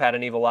how I've had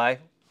an evil eye.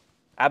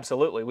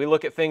 Absolutely. We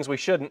look at things we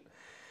shouldn't.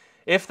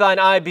 If thine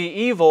eye be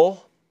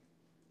evil,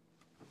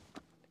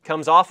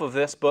 comes off of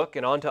this book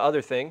and onto other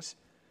things,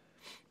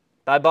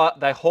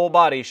 thy whole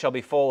body shall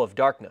be full of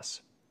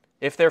darkness.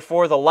 If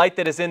therefore the light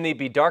that is in thee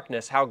be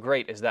darkness, how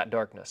great is that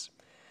darkness?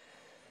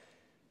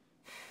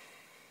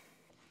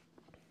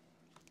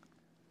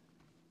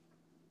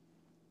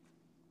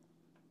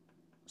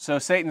 So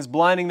Satan's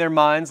blinding their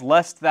minds,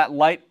 lest that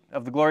light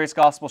of the glorious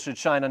gospel should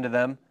shine unto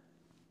them.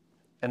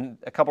 And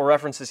a couple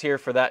references here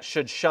for that,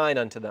 should shine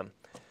unto them.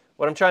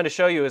 What I'm trying to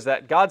show you is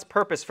that God's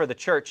purpose for the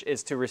church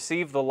is to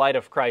receive the light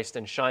of Christ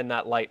and shine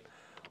that light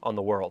on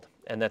the world.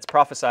 And that's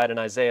prophesied in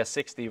Isaiah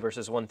 60,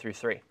 verses 1 through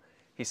 3.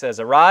 He says,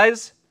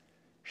 arise,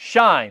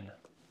 shine,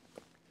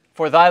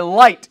 for thy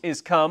light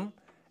is come,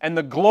 and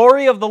the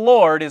glory of the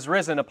Lord is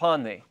risen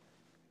upon thee.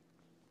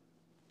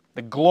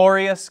 The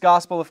glorious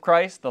gospel of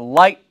Christ, the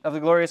light of the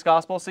glorious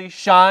gospel. See,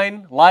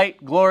 shine,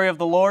 light, glory of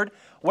the Lord.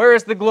 Where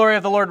is the glory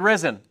of the Lord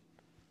risen?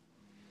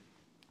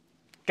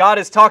 God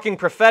is talking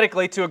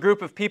prophetically to a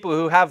group of people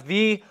who have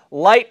the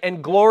light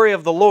and glory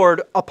of the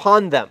Lord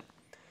upon them.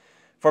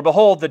 For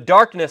behold, the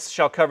darkness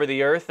shall cover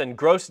the earth, and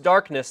gross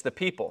darkness the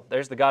people.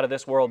 There's the god of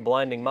this world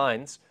blinding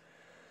minds.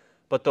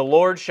 But the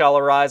Lord shall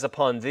arise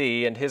upon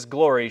thee, and his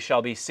glory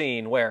shall be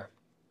seen where?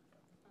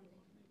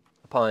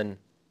 Upon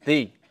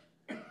thee.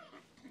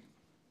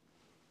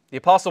 The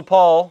Apostle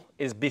Paul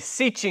is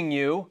beseeching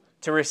you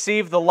to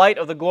receive the light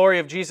of the glory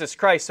of Jesus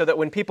Christ so that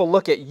when people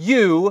look at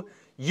you,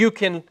 you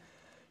can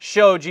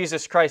show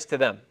Jesus Christ to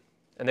them,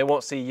 and they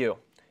won't see you.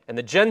 And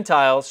the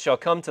Gentiles shall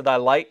come to thy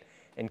light,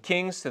 and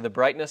kings to the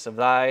brightness of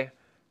thy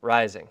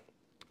rising.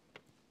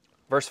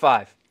 Verse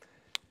 5.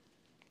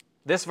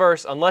 This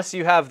verse, unless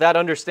you have that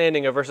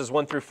understanding of verses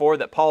 1 through 4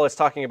 that Paul is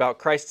talking about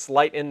Christ's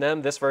light in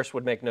them, this verse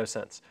would make no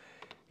sense.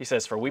 He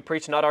says, for we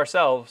preach not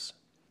ourselves,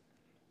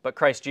 but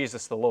Christ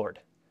Jesus the Lord.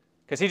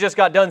 Because he just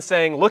got done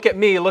saying, look at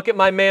me, look at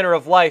my manner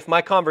of life,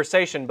 my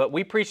conversation, but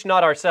we preach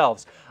not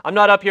ourselves. I'm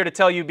not up here to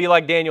tell you be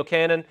like Daniel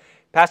Cannon.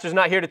 Pastor's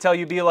not here to tell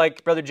you be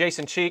like Brother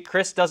Jason Cheek.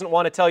 Chris doesn't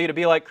want to tell you to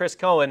be like Chris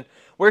Cohen.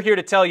 We're here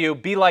to tell you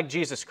be like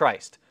Jesus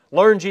Christ.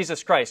 Learn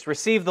Jesus Christ.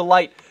 Receive the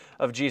light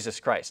of Jesus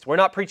Christ. We're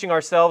not preaching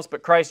ourselves,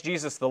 but Christ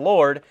Jesus the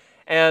Lord.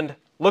 and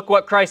look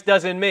what Christ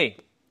does in me.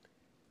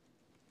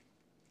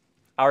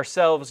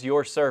 Ourselves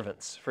your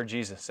servants for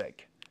Jesus'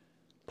 sake.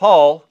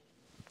 Paul,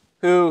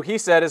 who he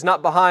said is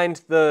not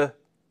behind the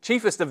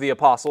chiefest of the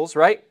apostles,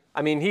 right?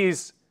 I mean,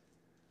 he's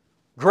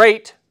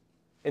great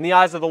in the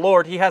eyes of the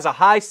Lord. He has a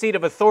high seat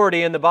of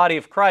authority in the body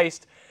of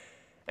Christ.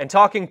 And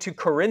talking to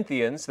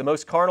Corinthians, the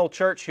most carnal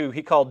church who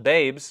he called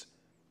babes,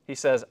 he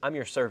says, I'm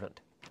your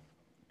servant.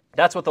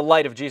 That's what the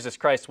light of Jesus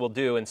Christ will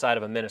do inside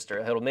of a minister.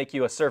 It'll make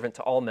you a servant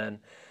to all men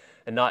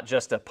and not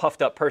just a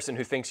puffed up person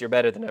who thinks you're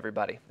better than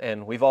everybody.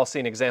 And we've all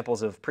seen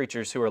examples of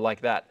preachers who are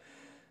like that.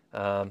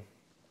 And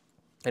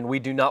we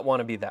do not want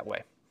to be that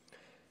way.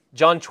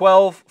 John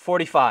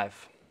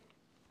 12:45.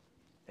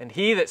 And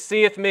he that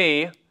seeth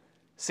me,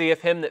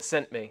 seeth him that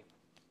sent me.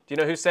 Do you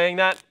know who's saying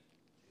that?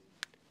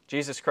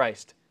 Jesus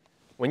Christ.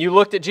 When you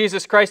looked at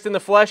Jesus Christ in the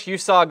flesh, you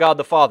saw God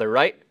the Father,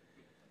 right?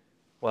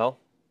 Well,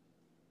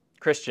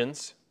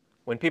 Christians,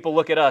 when people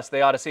look at us,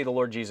 they ought to see the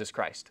Lord Jesus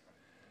Christ.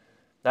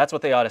 That's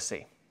what they ought to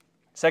see.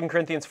 2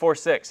 Corinthians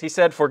 4:6, he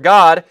said, For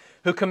God,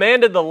 who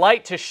commanded the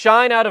light to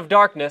shine out of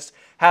darkness,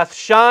 hath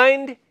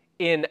shined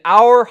in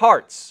our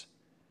hearts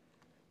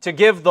to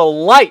give the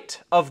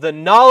light of the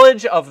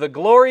knowledge of the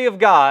glory of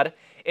God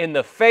in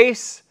the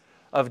face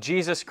of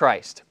Jesus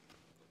Christ.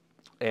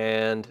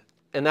 And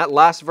in that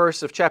last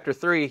verse of chapter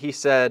 3, he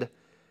said,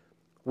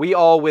 We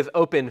all with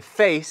open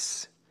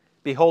face,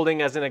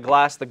 beholding as in a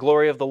glass the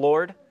glory of the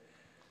Lord.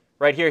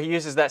 Right here, he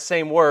uses that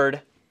same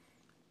word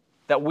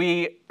that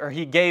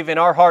he gave in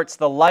our hearts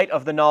the light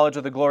of the knowledge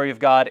of the glory of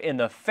God in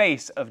the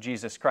face of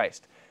Jesus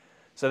Christ.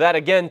 So that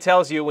again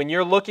tells you when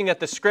you're looking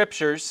at the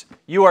Scriptures,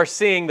 you are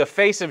seeing the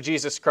face of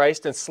Jesus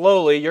Christ, and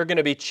slowly you're going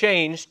to be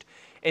changed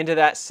into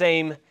that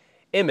same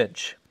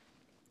image.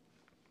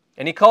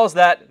 And he calls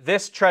that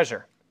this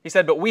treasure. He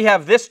said, But we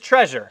have this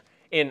treasure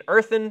in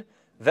earthen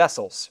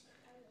vessels,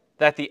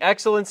 that the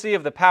excellency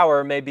of the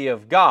power may be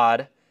of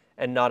God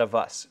and not of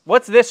us.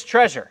 What's this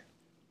treasure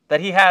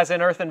that he has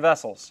in earthen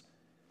vessels?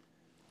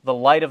 The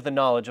light of the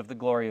knowledge of the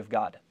glory of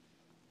God.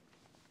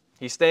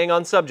 He's staying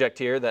on subject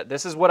here, that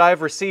this is what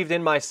I've received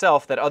in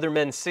myself that other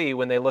men see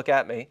when they look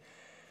at me.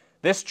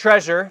 This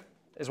treasure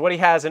is what he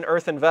has in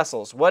earthen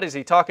vessels. What is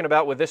he talking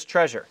about with this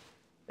treasure?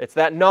 It's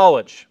that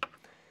knowledge.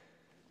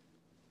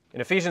 In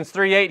Ephesians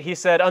 3:8, he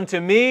said, Unto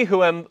me,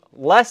 who am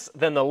less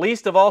than the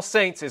least of all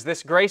saints, is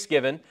this grace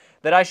given,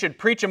 that I should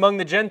preach among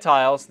the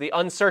Gentiles the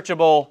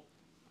unsearchable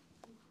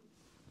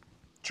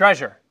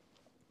treasure,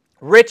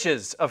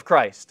 riches of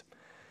Christ.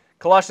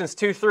 Colossians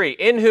 2:3,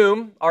 In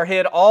whom are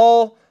hid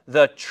all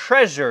the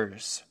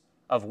treasures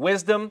of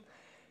wisdom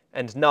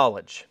and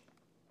knowledge.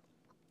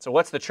 So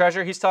what's the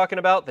treasure he's talking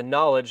about? The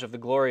knowledge of the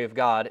glory of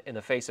God in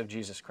the face of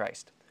Jesus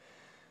Christ.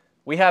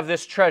 We have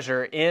this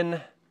treasure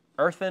in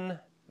earthen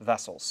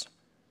vessels.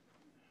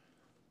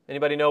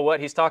 Anybody know what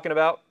he's talking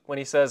about when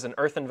he says an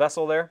earthen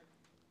vessel there?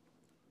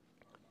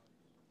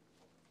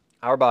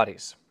 Our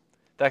bodies.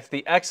 That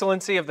the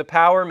excellency of the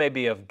power may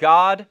be of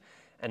God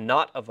and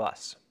not of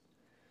us.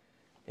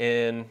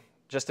 In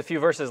just a few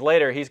verses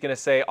later, he's going to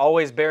say,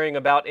 always bearing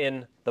about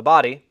in the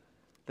body,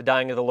 the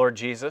dying of the Lord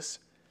Jesus.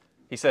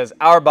 He says,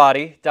 our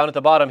body. Down at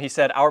the bottom, he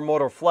said, our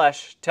mortal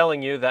flesh,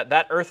 telling you that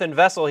that earthen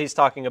vessel he's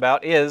talking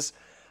about is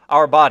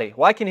our body.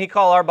 Why can he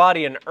call our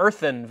body an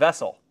earthen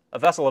vessel, a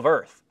vessel of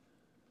earth?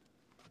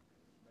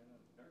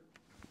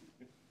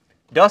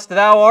 Dust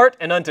thou art,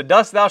 and unto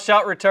dust thou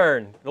shalt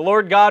return. The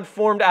Lord God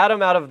formed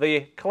Adam out of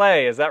the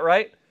clay. Is that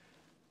right?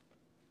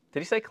 Did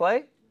he say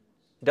clay?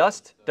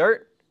 Dust?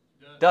 Dirt?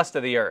 Dust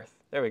of the earth.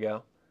 There we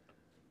go.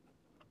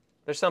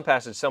 There's some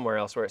passage somewhere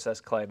else where it says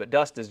clay, but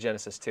dust is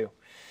Genesis 2.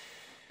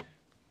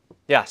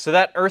 Yeah, so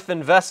that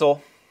earthen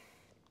vessel,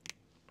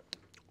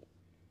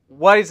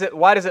 why does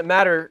it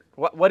matter?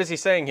 What is he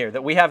saying here?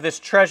 That we have this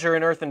treasure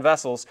in earthen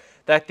vessels,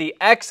 that the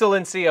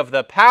excellency of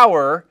the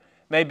power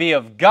may be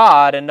of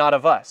God and not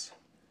of us.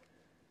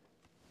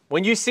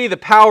 When you see the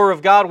power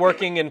of God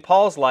working in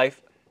Paul's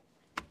life,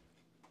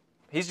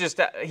 he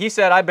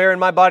said, I bear in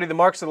my body the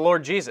marks of the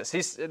Lord Jesus.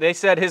 They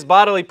said his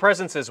bodily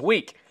presence is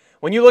weak.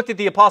 When you looked at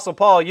the Apostle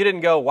Paul, you didn't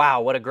go,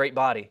 wow, what a great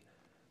body.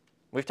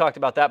 We've talked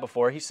about that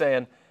before. He's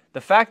saying, the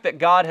fact that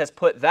God has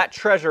put that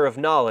treasure of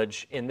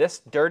knowledge in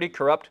this dirty,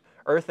 corrupt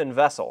earthen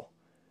vessel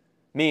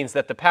means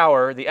that the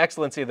power, the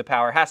excellency of the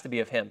power, has to be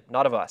of him,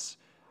 not of us.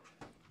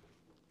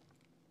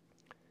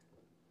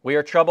 We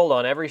are troubled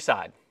on every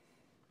side,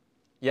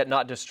 yet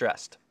not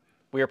distressed.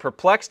 We are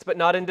perplexed, but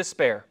not in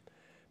despair.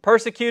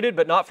 Persecuted,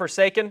 but not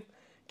forsaken.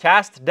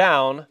 Cast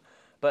down,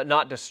 but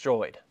not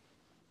destroyed.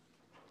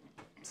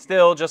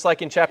 Still, just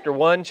like in chapter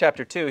 1,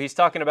 chapter 2, he's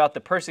talking about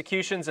the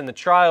persecutions and the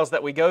trials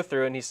that we go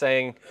through, and he's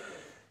saying,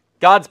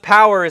 God's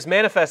power is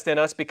manifest in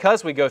us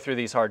because we go through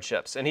these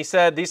hardships. And he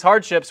said, these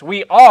hardships,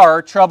 we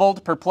are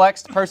troubled,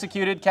 perplexed,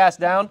 persecuted, cast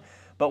down,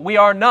 but we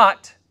are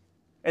not,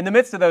 in the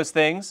midst of those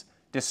things,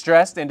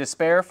 distressed, in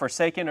despair,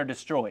 forsaken, or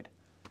destroyed.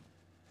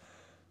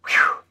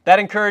 Whew, that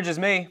encourages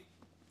me.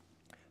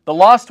 The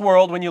lost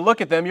world, when you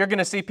look at them, you're going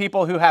to see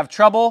people who have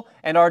trouble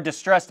and are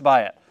distressed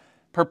by it.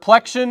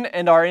 Perplexion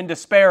and are in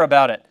despair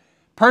about it.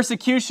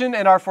 persecution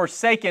and are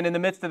forsaken in the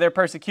midst of their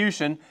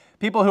persecution,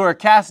 people who are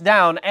cast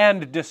down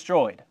and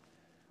destroyed.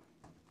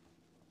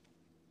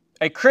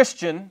 A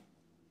Christian,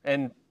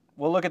 and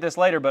we'll look at this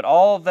later, but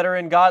all that are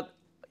in God,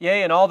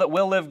 yea, and all that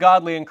will live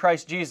godly in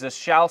Christ Jesus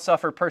shall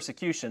suffer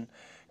persecution.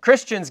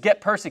 Christians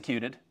get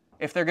persecuted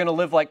if they're going to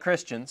live like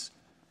Christians.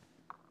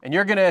 And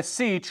you're going to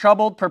see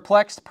troubled,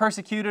 perplexed,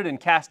 persecuted, and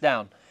cast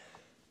down.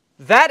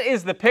 That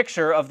is the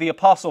picture of the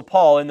Apostle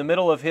Paul in the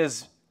middle of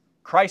his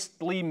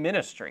Christly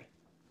ministry.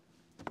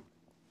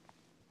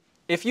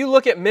 If you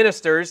look at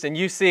ministers and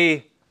you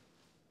see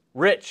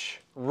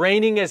rich,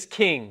 reigning as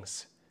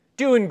kings,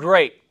 doing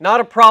great, not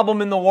a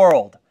problem in the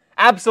world,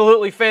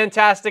 absolutely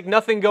fantastic,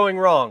 nothing going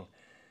wrong,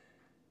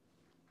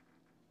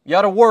 you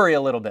ought to worry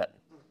a little bit.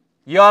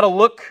 You ought to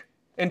look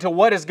into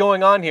what is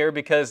going on here,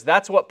 because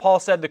that's what Paul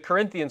said the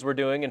Corinthians were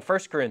doing in 1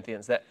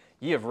 Corinthians, that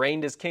ye have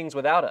reigned as kings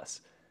without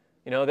us.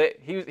 You know,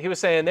 he was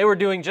saying they were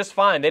doing just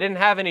fine. They didn't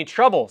have any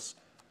troubles.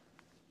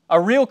 A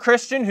real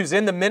Christian who's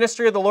in the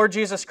ministry of the Lord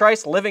Jesus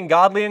Christ, living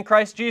godly in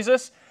Christ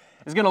Jesus,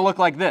 is going to look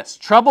like this: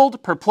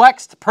 troubled,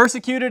 perplexed,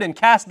 persecuted, and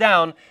cast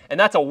down, and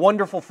that's a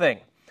wonderful thing,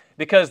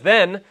 because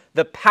then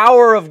the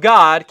power of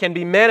God can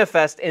be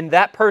manifest in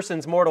that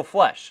person's mortal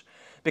flesh,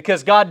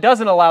 because God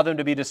doesn't allow them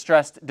to be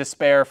distressed,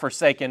 despair,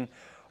 forsaken,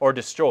 or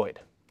destroyed.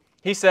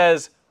 He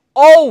says,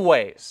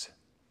 always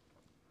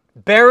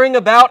bearing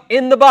about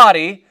in the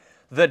body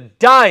the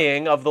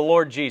dying of the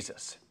Lord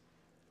Jesus,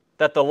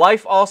 that the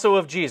life also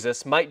of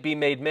Jesus might be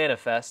made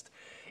manifest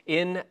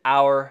in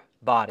our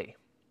body.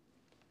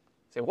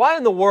 Say, why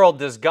in the world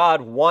does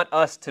God want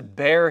us to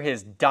bear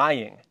His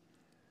dying?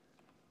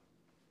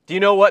 Do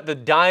you know what the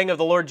dying of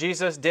the Lord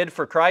Jesus did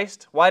for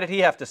Christ? Why did He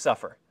have to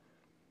suffer?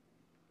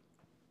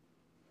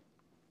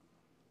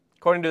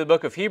 According to the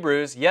book of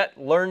Hebrews, yet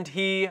learned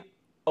He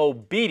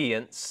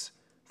obedience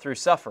through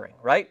suffering,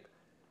 right?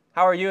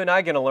 How are you and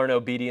I going to learn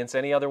obedience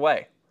any other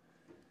way?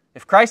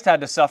 If Christ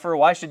had to suffer,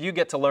 why should you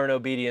get to learn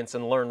obedience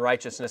and learn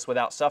righteousness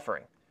without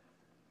suffering?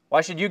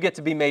 Why should you get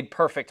to be made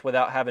perfect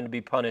without having to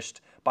be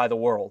punished by the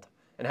world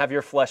and have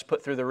your flesh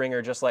put through the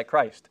ringer just like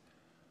Christ?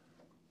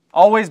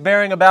 Always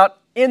bearing about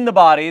in the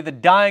body the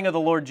dying of the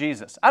Lord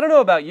Jesus. I don't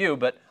know about you,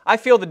 but I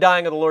feel the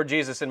dying of the Lord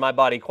Jesus in my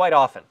body quite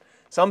often.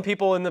 Some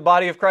people in the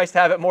body of Christ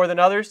have it more than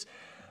others.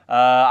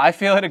 I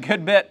feel it a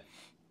good bit.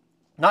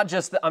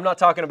 I'm not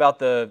talking about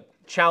the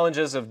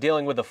challenges of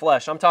dealing with the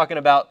flesh. I'm talking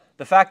about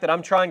the fact that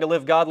I'm trying to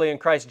live godly in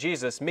Christ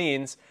Jesus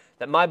means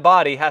that my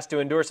body has to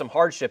endure some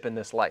hardship in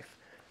this life,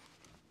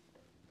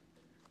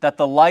 that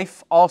the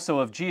life also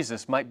of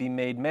Jesus might be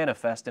made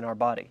manifest in our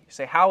body. You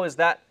say, how is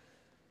that?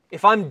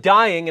 If I'm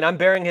dying and I'm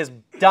bearing His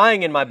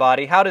dying in my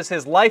body, how does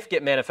His life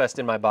get manifest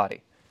in my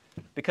body?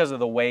 Because of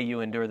the way you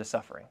endure the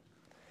suffering.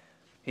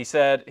 He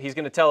said, He's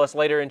going to tell us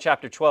later in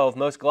chapter 12,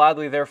 most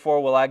gladly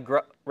therefore will I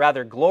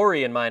rather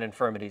glory in mine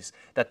infirmities,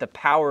 that the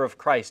power of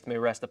Christ may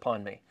rest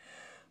upon me.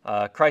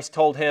 Christ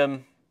told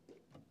him,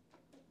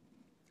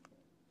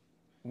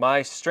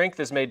 my strength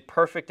is made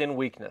perfect in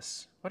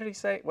weakness. What did He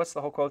say? What's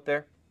the whole quote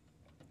there?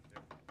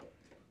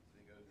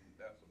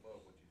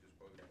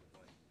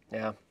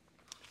 Yeah.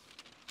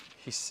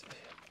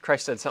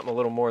 Christ said something a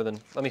little more than,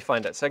 let me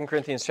find it. 2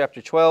 Corinthians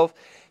chapter 12.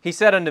 He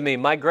said unto me,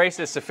 my grace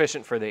is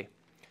sufficient for thee,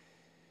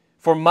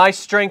 for my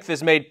strength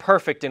is made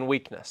perfect in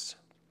weakness.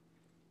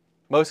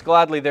 Most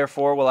gladly,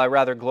 therefore, will I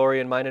rather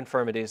glory in mine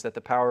infirmities, that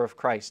the power of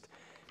Christ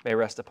may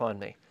rest upon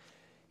me.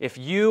 If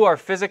you are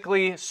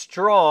physically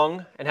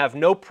strong and have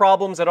no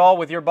problems at all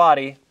with your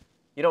body,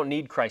 you don't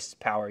need Christ's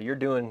power. You're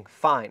doing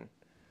fine.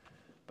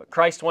 But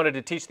Christ wanted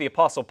to teach the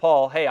Apostle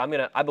Paul, hey,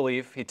 I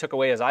believe He took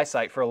away his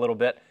eyesight for a little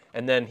bit,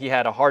 and then he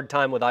had a hard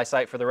time with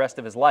eyesight for the rest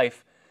of his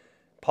life.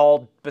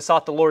 Paul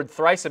besought the Lord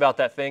thrice about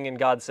that thing, and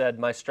God said,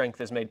 my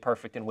strength is made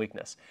perfect in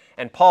weakness.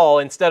 And Paul,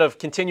 instead of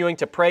continuing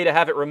to pray to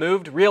have it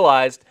removed,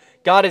 realized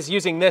God is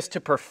using this to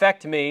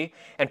perfect me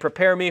and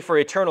prepare me for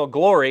eternal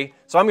glory,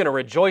 so I'm going to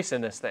rejoice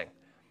in this thing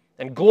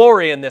and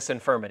glory in this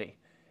infirmity.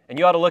 And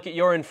you ought to look at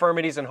your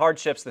infirmities and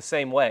hardships the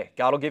same way.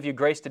 God will give you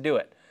grace to do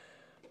it.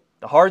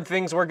 The hard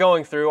things we're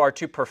going through are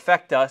to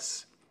perfect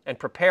us and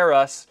prepare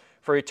us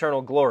for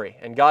eternal glory.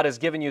 And God has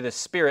given you the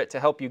Spirit to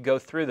help you go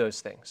through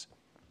those things.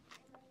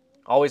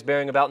 Always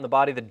bearing about in the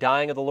body the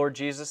dying of the Lord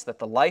Jesus, that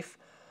the life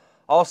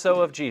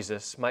also of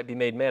Jesus might be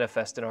made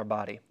manifest in our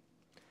body.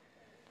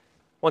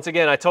 Once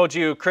again, I told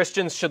you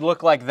Christians should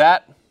look like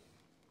that.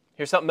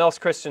 Here's something else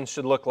Christians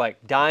should look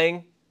like.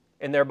 Dying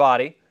in their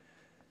body.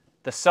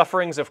 The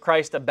sufferings of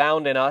Christ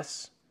abound in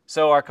us,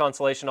 so our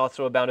consolation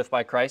also aboundeth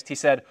by Christ. He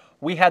said,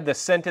 we had the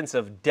sentence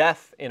of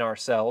death in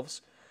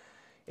ourselves.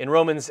 In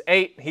Romans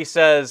 8, he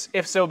says,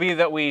 if so be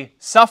that we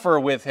suffer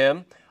with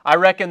Him, I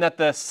reckon that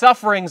the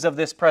sufferings of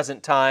this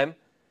present time,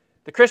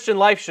 the Christian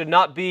life should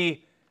not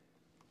be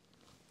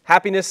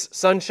happiness,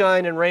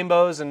 sunshine, and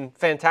rainbows and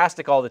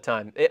fantastic all the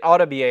time. It ought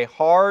to be a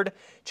hard,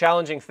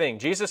 challenging thing.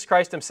 Jesus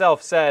Christ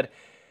Himself said,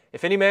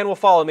 if any man will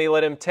follow me,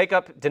 let him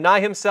deny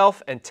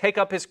himself and take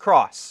up his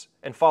cross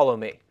and follow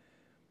me.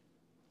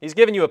 He's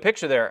given you a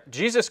picture there.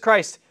 Jesus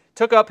Christ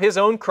took up His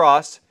own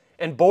cross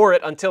and bore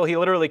it until he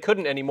literally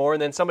couldn't anymore,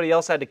 and then somebody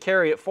else had to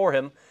carry it for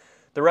him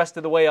the rest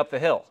of the way up the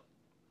hill.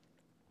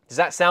 Does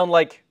that sound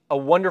like a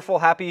wonderful,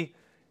 happy,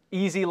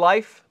 easy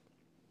life?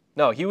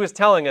 No, he was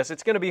telling us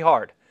it's going to be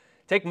hard.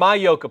 Take my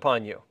yoke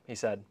upon you, he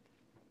said.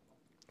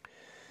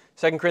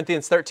 2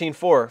 Corinthians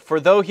 13:4, for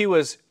though he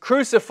was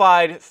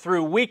crucified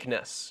through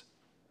weakness,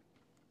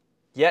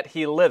 yet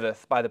he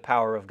liveth by the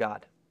power of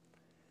God.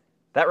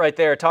 That right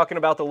there, talking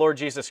about the Lord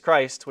Jesus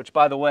Christ, which,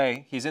 by the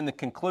way, he's in the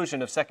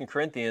conclusion of 2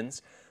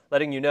 Corinthians,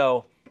 letting you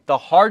know the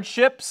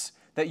hardships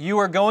that you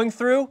are going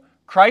through,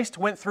 Christ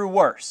went through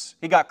worse.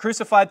 He got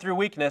crucified through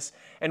weakness,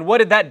 and what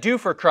did that do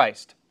for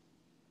Christ?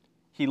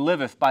 He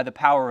liveth by the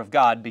power of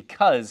God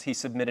because he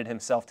submitted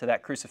himself to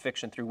that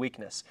crucifixion through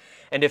weakness.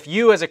 And if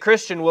you as a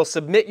Christian will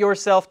submit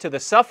yourself to the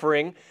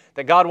suffering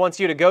that God wants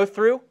you to go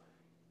through,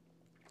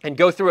 and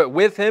go through it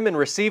with him and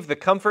receive the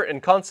comfort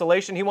and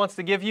consolation he wants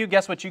to give you,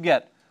 guess what you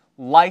get?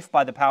 Life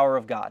by the power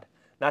of God.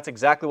 That's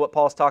exactly what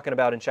Paul's talking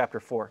about in chapter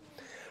 4.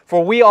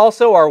 For we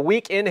also are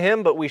weak in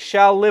him, but we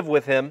shall live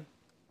with him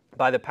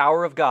by the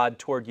power of God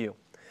toward you.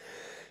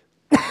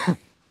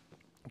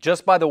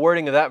 Just by the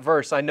wording of that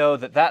verse, I know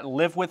that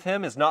live with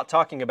him is not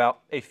talking about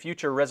a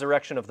future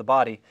resurrection of the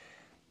body.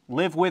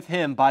 Live with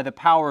him by the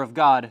power of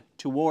God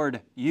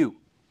toward you.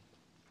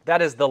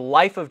 That is the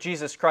life of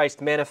Jesus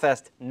Christ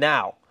manifest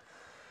now.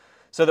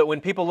 So that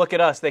when people look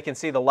at us, they can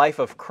see the life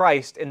of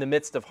Christ in the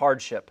midst of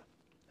hardship.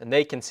 And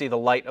they can see the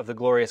light of the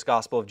glorious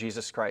gospel of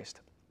Jesus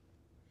Christ.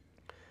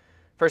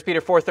 1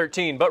 Peter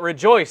 4:13, but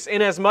rejoice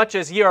inasmuch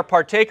as ye are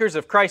partakers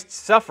of Christ's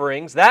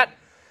sufferings, that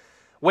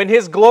when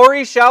his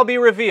glory shall be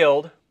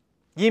revealed,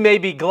 ye may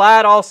be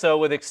glad also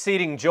with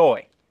exceeding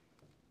joy.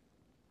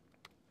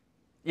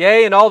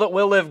 Yea, and all that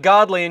will live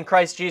godly in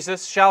Christ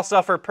Jesus shall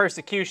suffer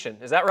persecution.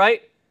 Is that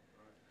right?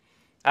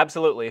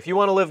 Absolutely. If you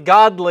want to live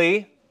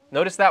godly,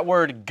 notice that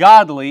word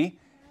godly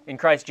in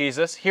Christ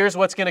Jesus, here's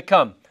what's going to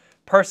come.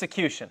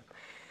 Persecution.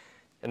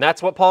 And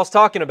that's what Paul's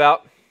talking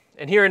about.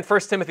 And here in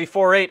 1 Timothy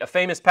 4:8, a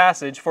famous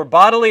passage, for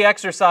bodily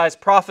exercise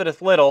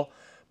profiteth little,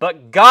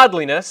 but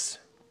godliness,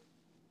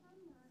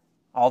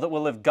 all that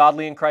will live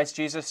godly in Christ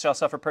Jesus shall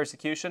suffer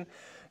persecution.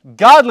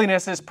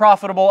 Godliness is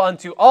profitable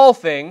unto all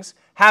things,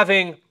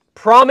 having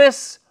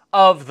promise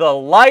of the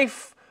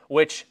life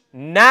which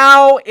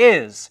now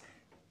is,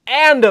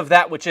 and of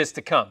that which is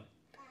to come.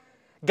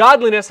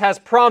 Godliness has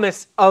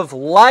promise of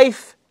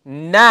life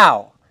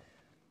now.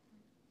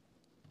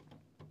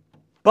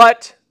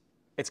 But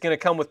it's going to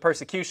come with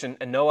persecution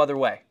and no other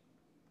way.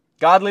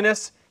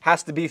 Godliness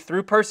has to be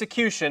through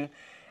persecution.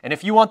 And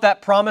if you want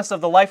that promise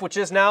of the life which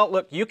is now,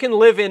 look, you can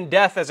live in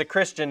death as a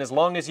Christian as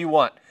long as you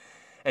want.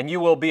 And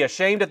you will be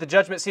ashamed at the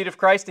judgment seat of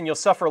Christ and you'll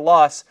suffer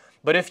loss.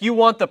 But if you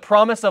want the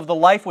promise of the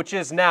life which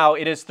is now,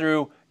 it is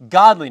through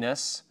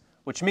godliness,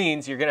 which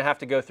means you're going to have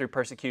to go through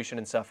persecution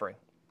and suffering.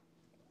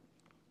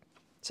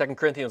 2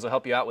 Corinthians will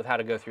help you out with how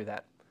to go through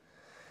that.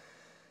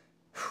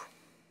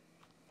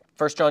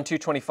 1 John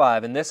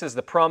 2:25, and this is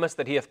the promise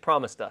that he hath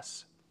promised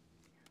us.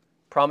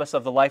 Promise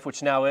of the life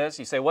which now is.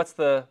 You say, what's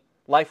the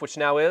life which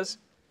now is?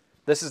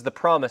 This is the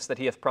promise that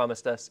he hath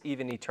promised us,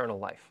 even eternal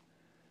life.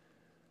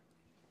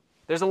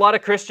 There's a lot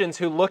of Christians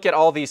who look at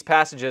all these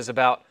passages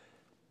about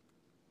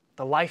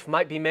the life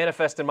might be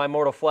manifest in my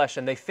mortal flesh,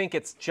 and they think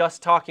it's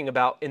just talking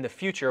about in the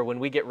future when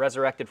we get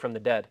resurrected from the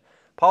dead.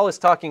 Paul is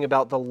talking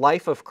about the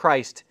life of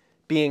Christ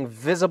being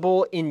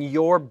visible in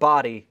your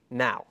body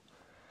now.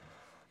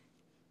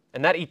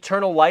 And that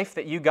eternal life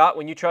that you got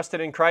when you trusted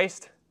in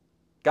Christ,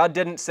 God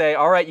didn't say,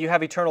 all right, you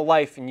have eternal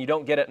life and you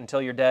don't get it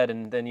until you're dead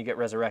and then you get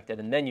resurrected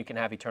and then you can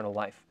have eternal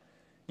life.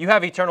 You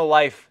have eternal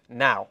life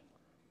now.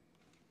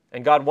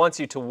 And God wants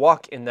you to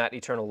walk in that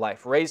eternal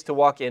life, raised to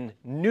walk in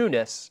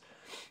newness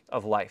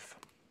of life.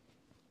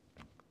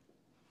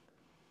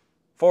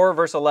 4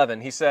 verse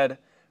 11, he said,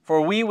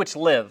 for we which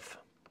live.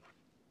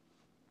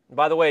 And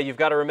by the way, you've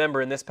got to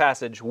remember in this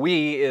passage,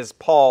 we is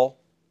Paul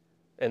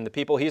and the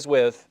people he's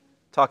with,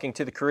 talking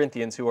to the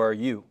Corinthians who are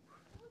you.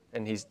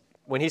 And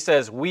when he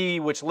says,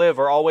 we which live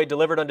are always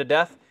delivered unto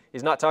death,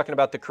 he's not talking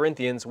about the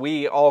Corinthians,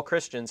 we all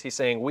Christians. He's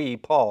saying we,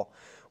 Paul.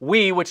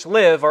 We which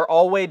live are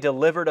always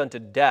delivered unto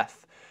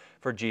death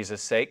for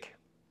Jesus' sake,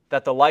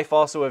 that the life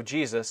also of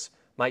Jesus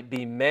might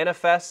be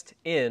manifest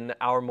in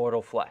our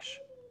mortal flesh.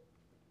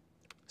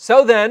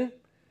 So then,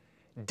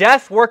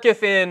 death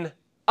worketh in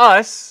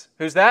us.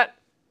 Who's that?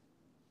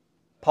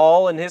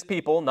 Paul and his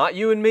people, not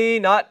you and me,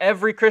 not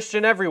every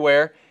Christian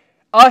everywhere.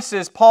 Us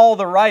is Paul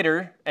the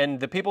writer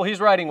and the people he's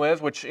writing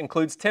with, which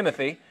includes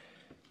Timothy,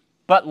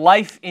 but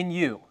life in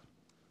you.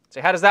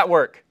 So how does that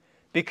work?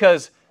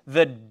 Because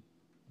the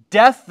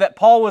death that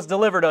Paul was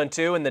delivered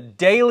unto and the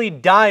daily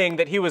dying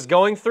that he was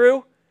going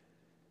through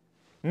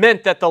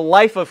meant that the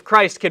life of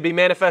Christ could be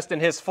manifest in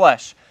his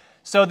flesh.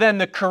 So then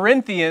the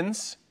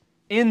Corinthians,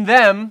 in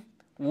them,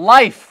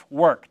 life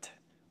worked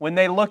when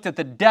they looked at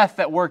the death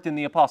that worked in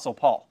the Apostle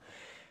Paul.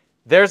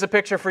 There's a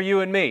picture for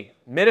you and me,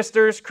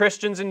 ministers,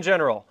 Christians in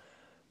general.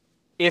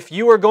 If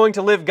you are going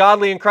to live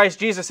godly in Christ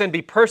Jesus and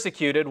be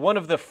persecuted, one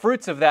of the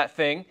fruits of that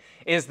thing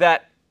is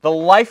that The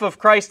life of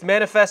Christ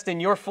manifest in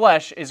your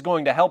flesh is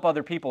going to help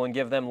other people and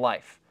give them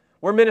life.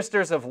 We're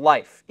ministers of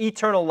life,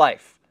 eternal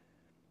life,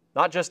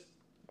 not just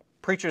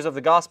preachers of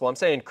the gospel. I'm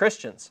saying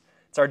Christians.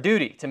 It's our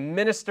duty to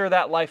minister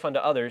that life unto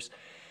others,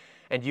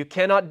 and you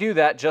cannot do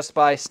that just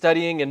by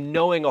studying and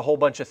knowing a whole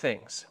bunch of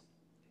things.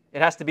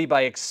 It has to be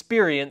by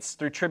experience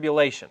through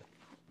tribulation.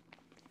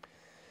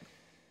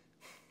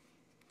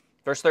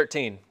 Verse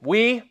 13,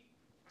 we,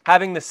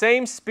 having the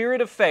same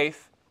spirit of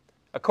faith,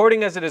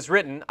 according as it is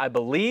written, I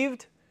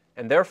believed,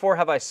 and therefore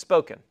have I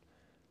spoken.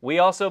 We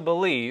also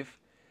believe,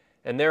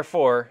 and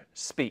therefore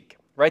speak.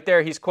 Right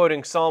there, he's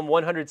quoting Psalm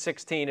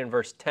 116 in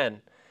verse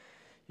 10.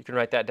 You can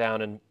write that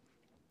down. And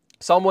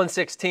Psalm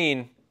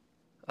 116,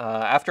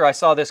 after I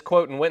saw this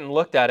quote and went and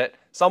looked at it,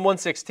 Psalm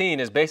 116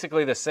 is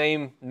basically the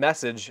same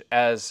message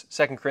as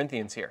 2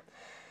 Corinthians here.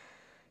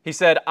 He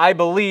said, I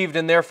believed,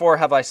 and therefore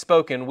have I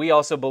spoken. We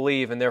also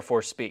believe, and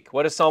therefore speak.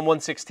 What does Psalm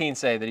 116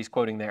 say that he's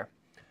quoting there?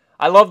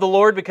 I love the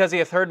Lord because he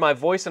hath heard my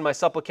voice and my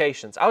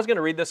supplications. I was going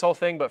to read this whole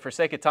thing, but for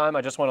sake of time,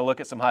 I just want to look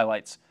at some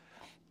highlights.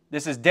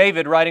 This is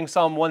David writing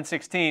Psalm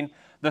 116.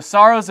 The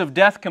sorrows of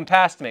death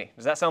compassed me.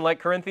 Does that sound like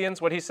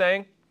Corinthians, what he's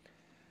saying?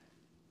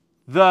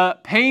 The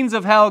pains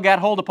of hell got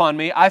hold upon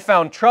me. I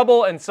found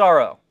trouble and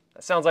sorrow.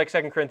 That sounds like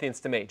 2 Corinthians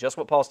to me, just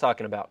what Paul's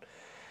talking about.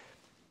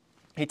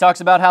 He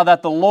talks about how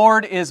that the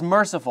Lord is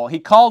merciful. He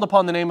called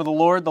upon the name of the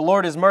Lord. The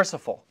Lord is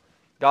merciful.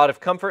 God of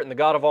comfort and the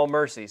God of all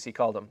mercies, he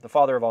called him. The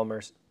Father of all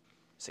mercies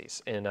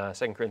in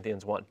 2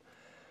 Corinthians 1.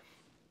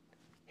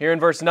 Here in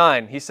verse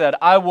 9, he said,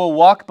 I will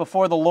walk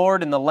before the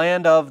Lord in the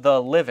land of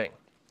the living.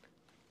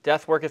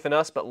 Death worketh in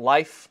us, but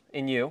life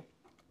in you.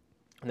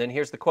 And then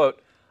here's the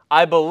quote,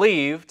 I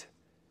believed,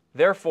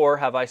 therefore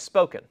have I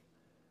spoken.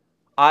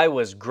 I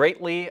was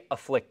greatly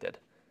afflicted.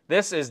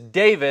 This is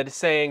David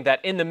saying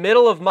that in the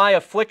middle of my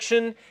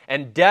affliction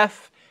and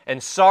death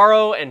and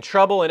sorrow and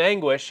trouble and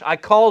anguish, I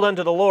called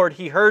unto the Lord.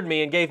 He heard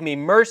me and gave me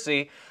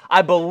mercy.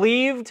 I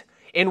believed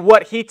in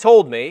what he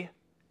told me,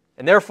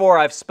 and therefore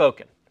I've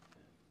spoken.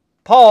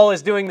 Paul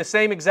is doing the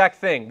same exact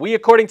thing. We,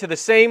 according to the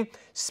same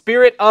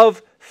spirit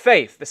of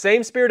faith, the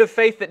same spirit of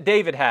faith that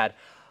David had.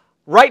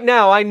 Right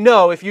now, I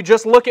know if you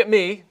just look at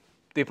me,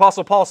 the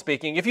Apostle Paul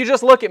speaking, if you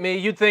just look at me,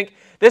 you'd think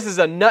this is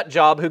a nut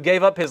job who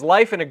gave up his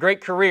life and a great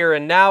career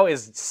and now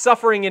is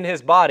suffering in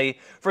his body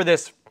for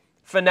this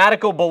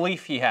fanatical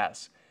belief he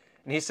has.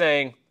 And he's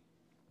saying,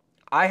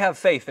 I have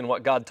faith in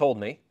what God told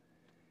me,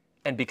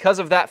 and because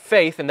of that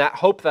faith and that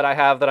hope that I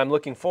have that I'm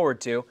looking forward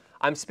to,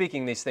 I'm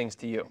speaking these things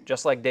to you,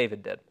 just like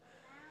David did.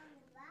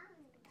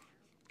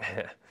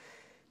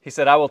 He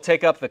said, I will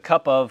take up the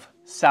cup of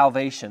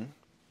salvation.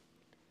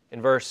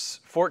 In verse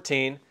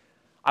 14,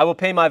 I will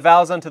pay my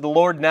vows unto the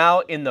Lord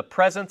now in the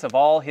presence of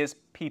all his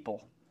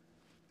people.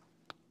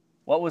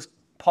 What was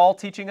Paul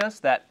teaching us?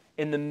 That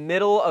in the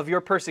middle of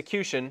your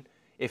persecution,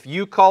 if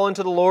you call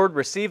unto the Lord,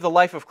 receive the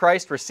life of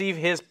Christ, receive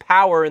his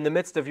power in the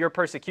midst of your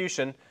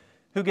persecution,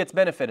 who gets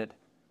benefited?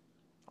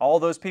 All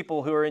those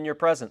people who are in your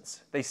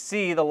presence. They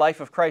see the life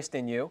of Christ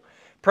in you.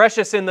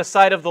 Precious in the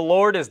sight of the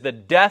Lord is the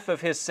death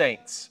of his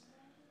saints.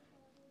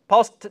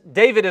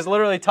 David is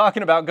literally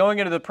talking about going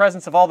into the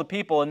presence of all the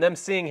people and them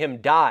seeing him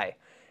die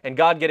and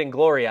God getting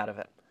glory out of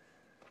it.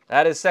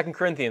 That is 2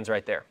 Corinthians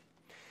right there.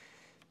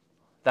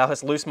 Thou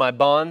hast loosed my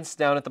bonds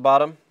down at the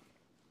bottom.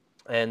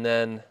 And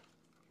then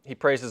he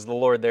praises the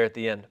Lord there at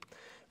the end.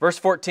 Verse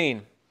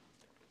 14,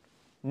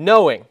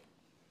 knowing.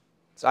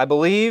 So I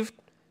believed,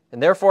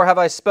 and therefore have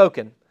I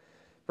spoken.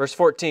 Verse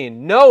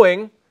 14,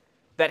 knowing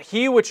that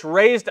he which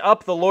raised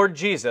up the Lord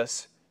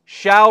Jesus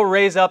shall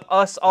raise up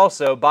us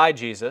also by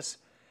Jesus,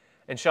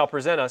 and shall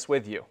present us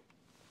with you.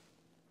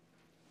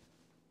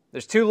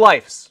 There's two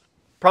lives.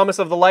 Promise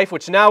of the life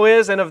which now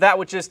is and of that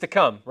which is to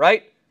come,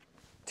 right?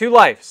 Two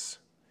lives.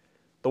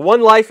 The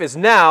one life is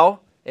now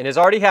and is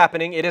already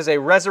happening. It is a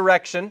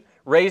resurrection,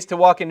 raised to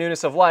walk in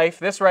newness of life.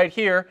 This right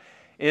here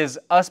is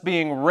us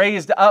being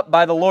raised up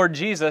by the Lord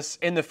Jesus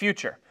in the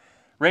future.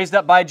 Raised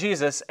up by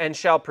Jesus and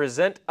shall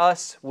present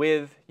us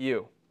with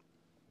you.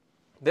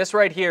 This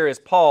right here is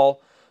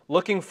Paul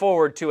looking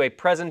forward to a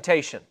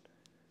presentation.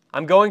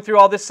 I'm going through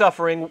all this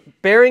suffering,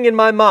 bearing in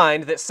my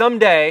mind that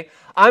someday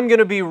I'm going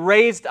to be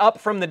raised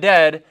up from the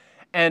dead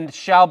and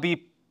shall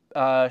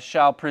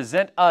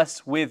present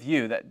us with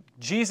you. That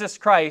Jesus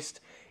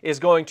Christ is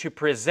going to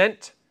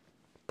present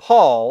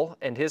Paul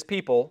and his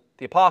people,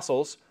 the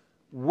apostles,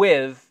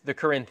 with the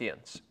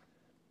Corinthians.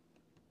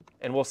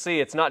 And we'll see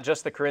it's not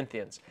just the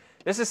Corinthians.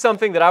 This is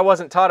something that I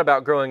wasn't taught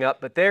about growing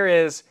up, but there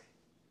is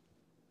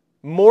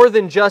more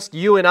than just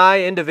you and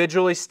I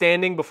individually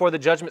standing before the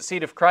judgment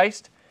seat of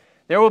Christ.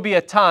 There will be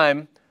a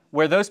time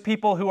where those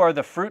people who are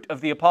the fruit of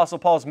the Apostle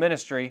Paul's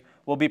ministry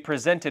will be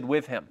presented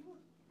with him.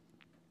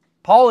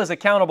 Paul is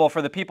accountable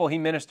for the people he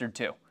ministered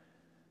to.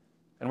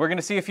 And we're going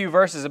to see a few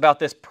verses about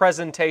this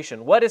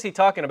presentation. What is he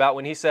talking about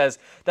when he says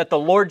that the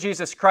Lord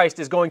Jesus Christ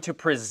is going to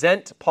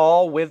present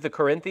Paul with the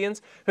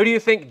Corinthians? Who do you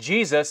think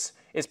Jesus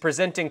is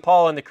presenting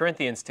Paul and the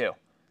Corinthians to?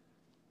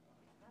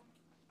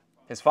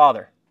 His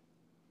Father.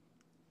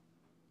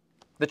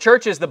 The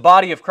church is the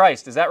body of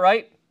Christ, is that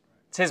right?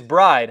 It's His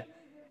bride.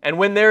 And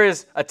when there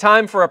is a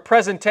time for a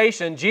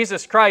presentation,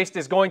 Jesus Christ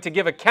is going to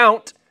give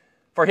account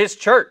for His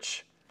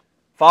church.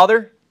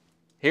 Father,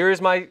 here is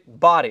my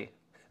body.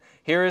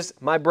 Here is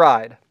my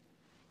bride.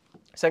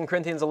 2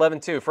 Corinthians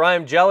 11:2. For I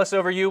am jealous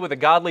over you with a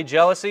godly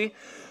jealousy,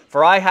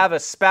 for I have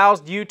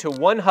espoused you to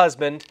one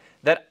husband,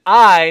 that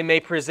I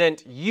may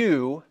present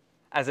you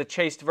as a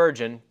chaste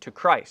virgin to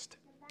Christ.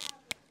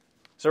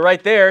 So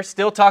right there,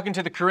 still talking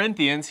to the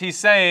Corinthians, he's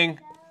saying,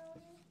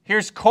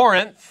 here's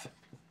Corinth,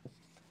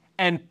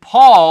 and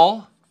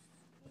Paul,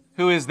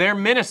 who is their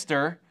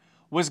minister,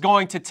 was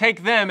going to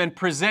take them and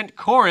present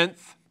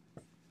Corinth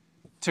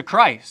to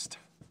Christ.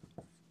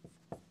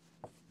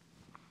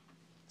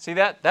 See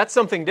that? That's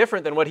something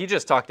different than what he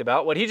just talked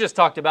about. What he just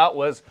talked about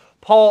was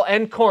Paul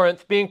and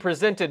Corinth being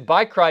presented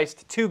by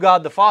Christ to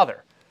God the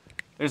Father.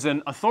 There's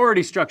an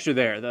authority structure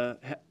there. The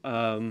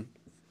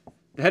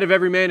head of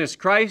every man is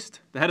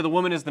Christ. The head of the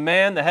woman is the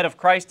man. The head of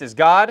Christ is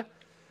God.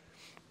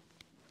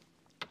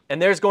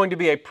 And there's going to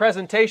be a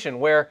presentation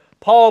where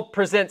Paul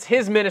presents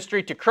his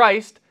ministry to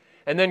Christ,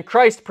 and then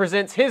Christ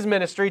presents his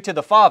ministry to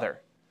the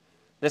Father.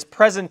 This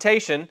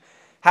presentation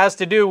has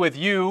to do with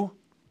you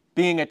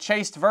being a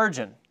chaste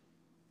virgin,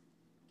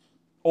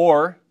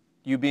 or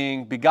you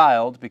being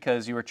beguiled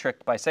because you were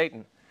tricked by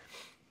Satan.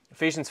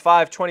 Ephesians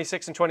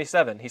 5:26 and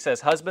 27, he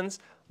says, Husbands,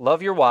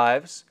 love your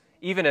wives,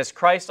 even as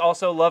Christ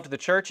also loved the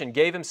church and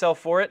gave himself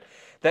for it,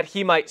 that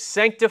he might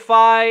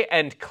sanctify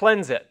and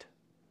cleanse it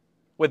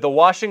with the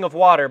washing of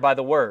water by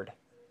the word.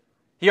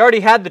 He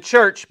already had the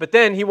church, but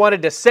then he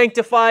wanted to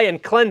sanctify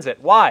and cleanse it.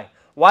 Why?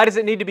 Why does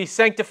it need to be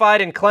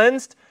sanctified and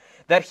cleansed?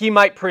 That he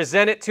might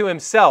present it to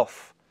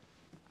himself,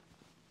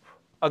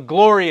 a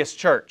glorious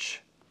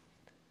church,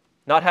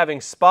 not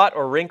having spot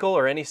or wrinkle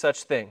or any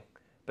such thing,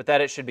 but that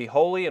it should be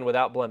holy and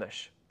without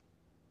blemish.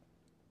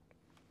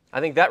 I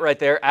think that right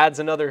there adds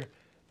another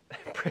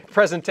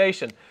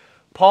presentation.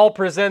 Paul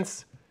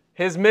presents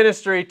his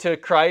ministry to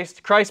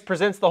Christ. Christ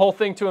presents the whole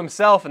thing to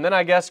himself, and then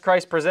I guess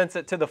Christ presents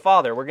it to the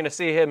Father. We're going to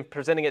see him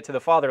presenting it to the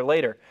Father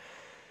later.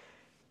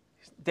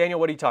 Daniel,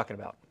 what are you talking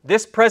about?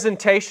 This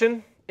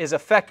presentation is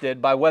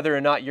affected by whether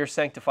or not you're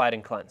sanctified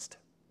and cleansed.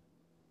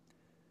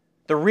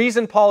 The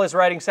reason Paul is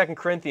writing 2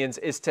 Corinthians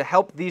is to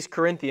help these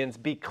Corinthians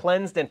be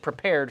cleansed and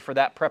prepared for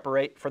that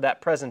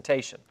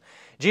presentation.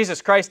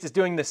 Jesus Christ is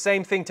doing the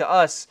same thing to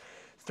us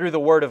through the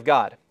Word of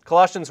God.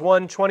 Colossians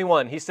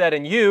 1:21, he said,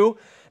 And you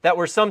that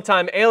were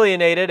sometime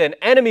alienated and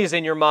enemies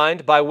in your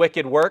mind by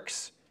wicked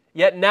works,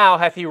 yet now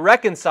hath he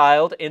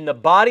reconciled in the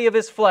body of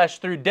his flesh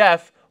through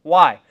death.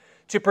 Why?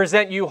 To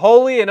present you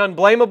holy and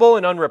unblameable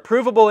and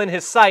unreprovable in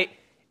his sight,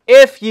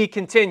 if ye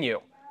continue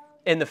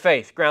in the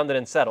faith, grounded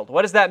and settled.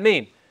 What does that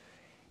mean?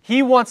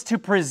 He wants to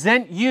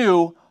present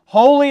you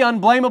holy,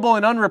 unblameable,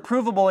 and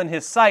unreprovable in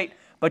his sight,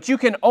 but you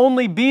can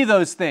only be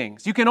those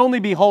things. You can only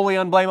be holy,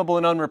 unblameable,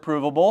 and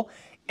unreprovable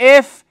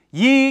if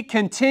ye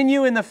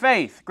continue in the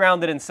faith,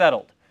 grounded and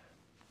settled.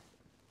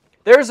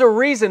 There's a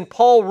reason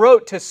Paul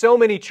wrote to so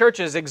many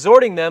churches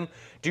exhorting them,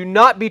 do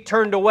not be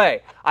turned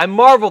away. I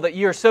marvel that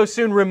ye are so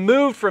soon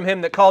removed from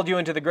him that called you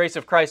into the grace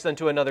of Christ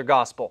unto another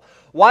gospel.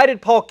 Why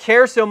did Paul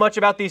care so much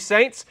about these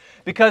saints?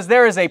 Because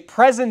there is a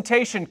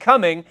presentation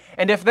coming,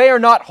 and if they are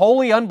not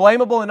holy,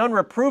 unblameable, and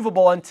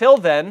unreprovable until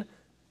then,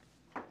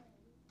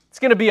 it's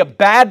going to be a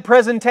bad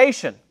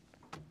presentation.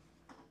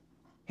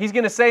 He's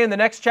going to say in the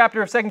next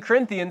chapter of 2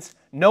 Corinthians,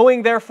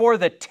 knowing therefore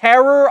the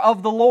terror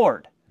of the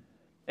Lord.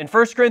 In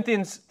 1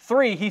 Corinthians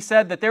 3, he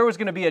said that there was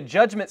going to be a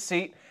judgment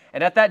seat,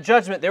 and at that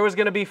judgment there was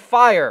going to be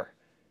fire.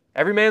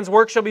 Every man's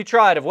work shall be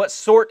tried of what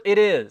sort it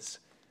is.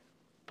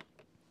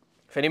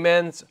 If any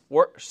man's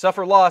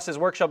suffer loss, his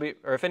work shall be,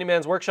 or if any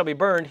man's work shall be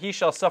burned, he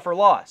shall suffer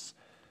loss.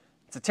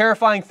 It's a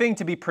terrifying thing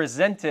to be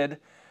presented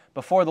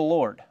before the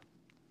Lord.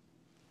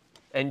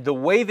 And the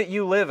way that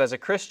you live as a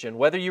Christian,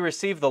 whether you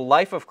receive the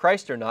life of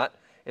Christ or not,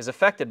 is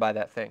affected by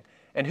that thing.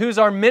 And who's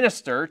our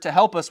minister to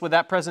help us with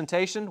that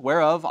presentation?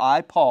 Whereof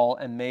I, Paul,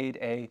 am made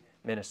a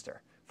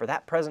minister. For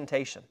that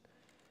presentation.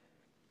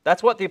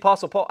 That's what the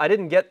Apostle Paul, I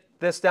didn't get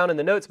this down in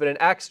the notes, but in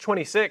Acts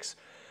 26,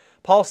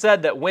 Paul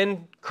said that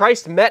when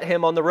Christ met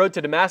him on the road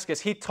to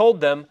Damascus, he told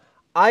them,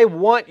 I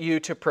want you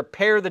to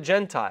prepare the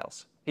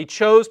Gentiles. He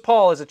chose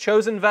Paul as a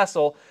chosen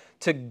vessel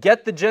to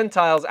get the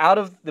Gentiles out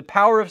of the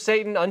power of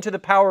Satan unto the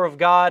power of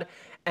God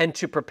and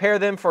to prepare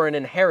them for an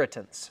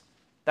inheritance.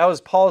 That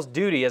was Paul's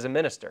duty as a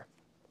minister.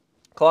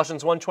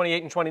 Colossians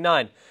 1:28 and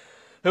 29,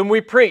 whom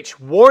we preach,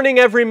 warning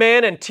every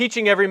man and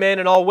teaching every man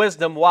in all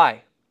wisdom.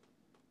 Why?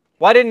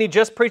 Why didn't he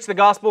just preach the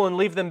gospel and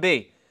leave them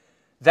be?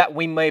 That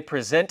we may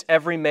present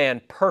every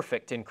man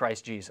perfect in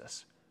Christ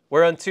Jesus.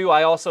 Whereunto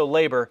I also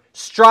labor,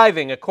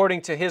 striving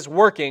according to his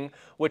working,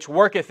 which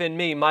worketh in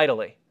me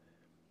mightily.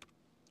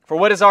 For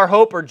what is our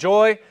hope or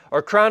joy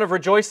or crown of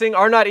rejoicing?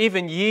 Are not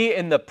even ye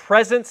in the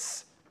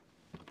presence,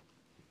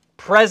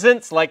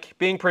 like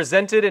being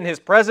presented in his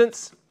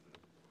presence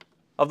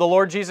of the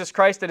Lord Jesus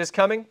Christ that is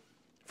coming?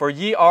 For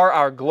ye are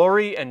our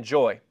glory and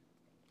joy.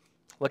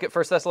 Look at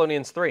 1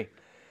 Thessalonians 3.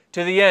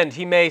 To the end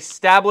he may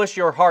establish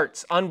your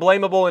hearts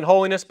unblameable in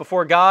holiness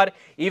before God,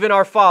 even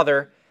our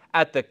Father,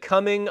 at the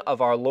coming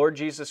of our Lord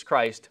Jesus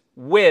Christ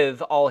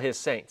with all his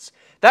saints.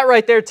 That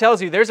right there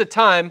tells you there's a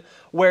time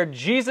where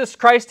Jesus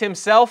Christ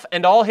himself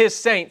and all his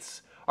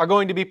saints are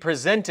going to be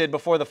presented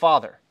before the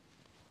Father.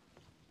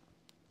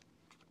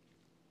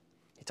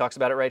 He talks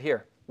about it right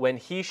here. When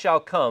he shall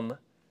come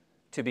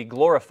to be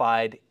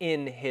glorified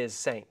in his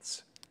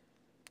saints.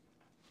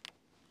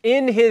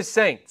 In his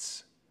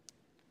saints.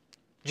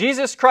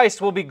 Jesus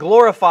Christ will be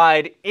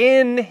glorified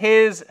in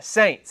his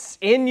saints.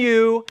 In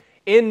you,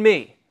 in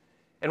me.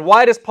 And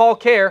why does Paul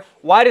care?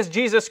 Why does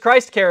Jesus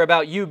Christ care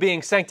about you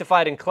being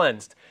sanctified and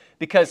cleansed?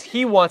 Because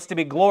he wants to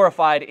be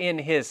glorified in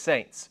his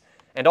saints.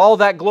 And all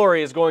that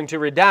glory is going to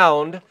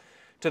redound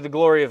to the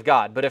glory of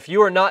God. But if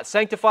you are not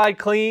sanctified,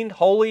 cleaned,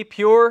 holy,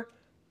 pure,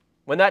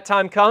 when that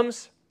time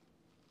comes,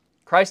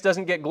 Christ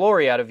doesn't get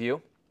glory out of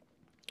you,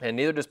 and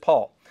neither does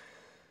Paul,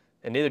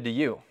 and neither do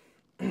you.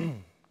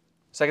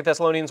 2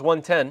 Thessalonians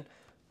 1:10,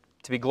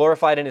 to be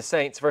glorified in his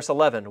saints. Verse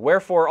 11,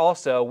 wherefore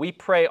also we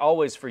pray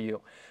always for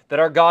you, that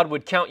our God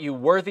would count you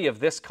worthy of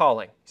this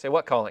calling. You say,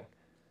 what calling?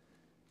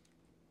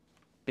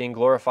 Being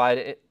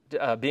glorified,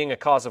 being a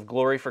cause of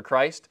glory for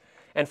Christ,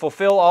 and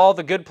fulfill all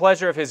the good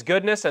pleasure of his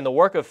goodness and the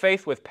work of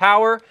faith with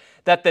power,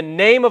 that the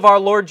name of our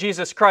Lord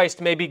Jesus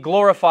Christ may be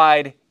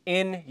glorified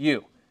in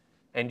you,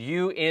 and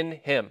you in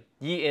him,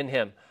 ye in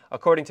him,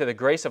 according to the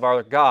grace of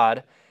our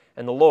God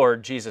and the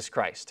Lord Jesus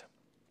Christ.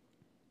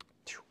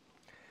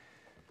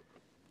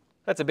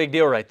 That's a big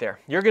deal right there.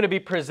 You're going to be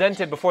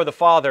presented before the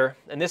Father,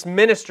 and this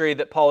ministry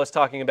that Paul is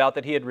talking about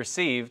that he had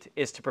received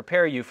is to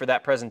prepare you for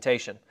that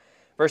presentation.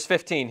 Verse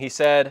 15, he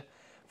said,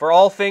 for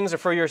all things are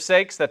for your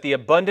sakes, that the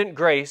abundant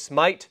grace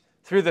might,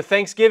 through the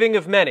thanksgiving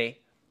of many,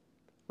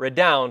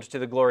 redound to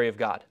the glory of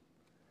God.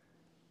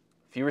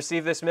 If you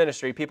receive this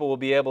ministry, people will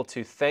be able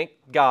to thank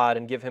God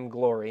and give him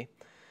glory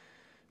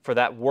for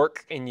that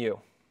work in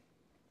you.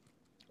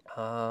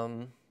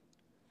 I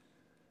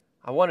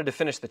wanted to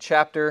finish the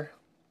chapter,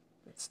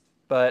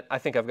 but I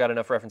think I've got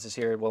enough references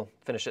here. We'll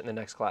finish it in the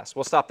next class.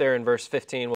 We'll stop there in verse 15.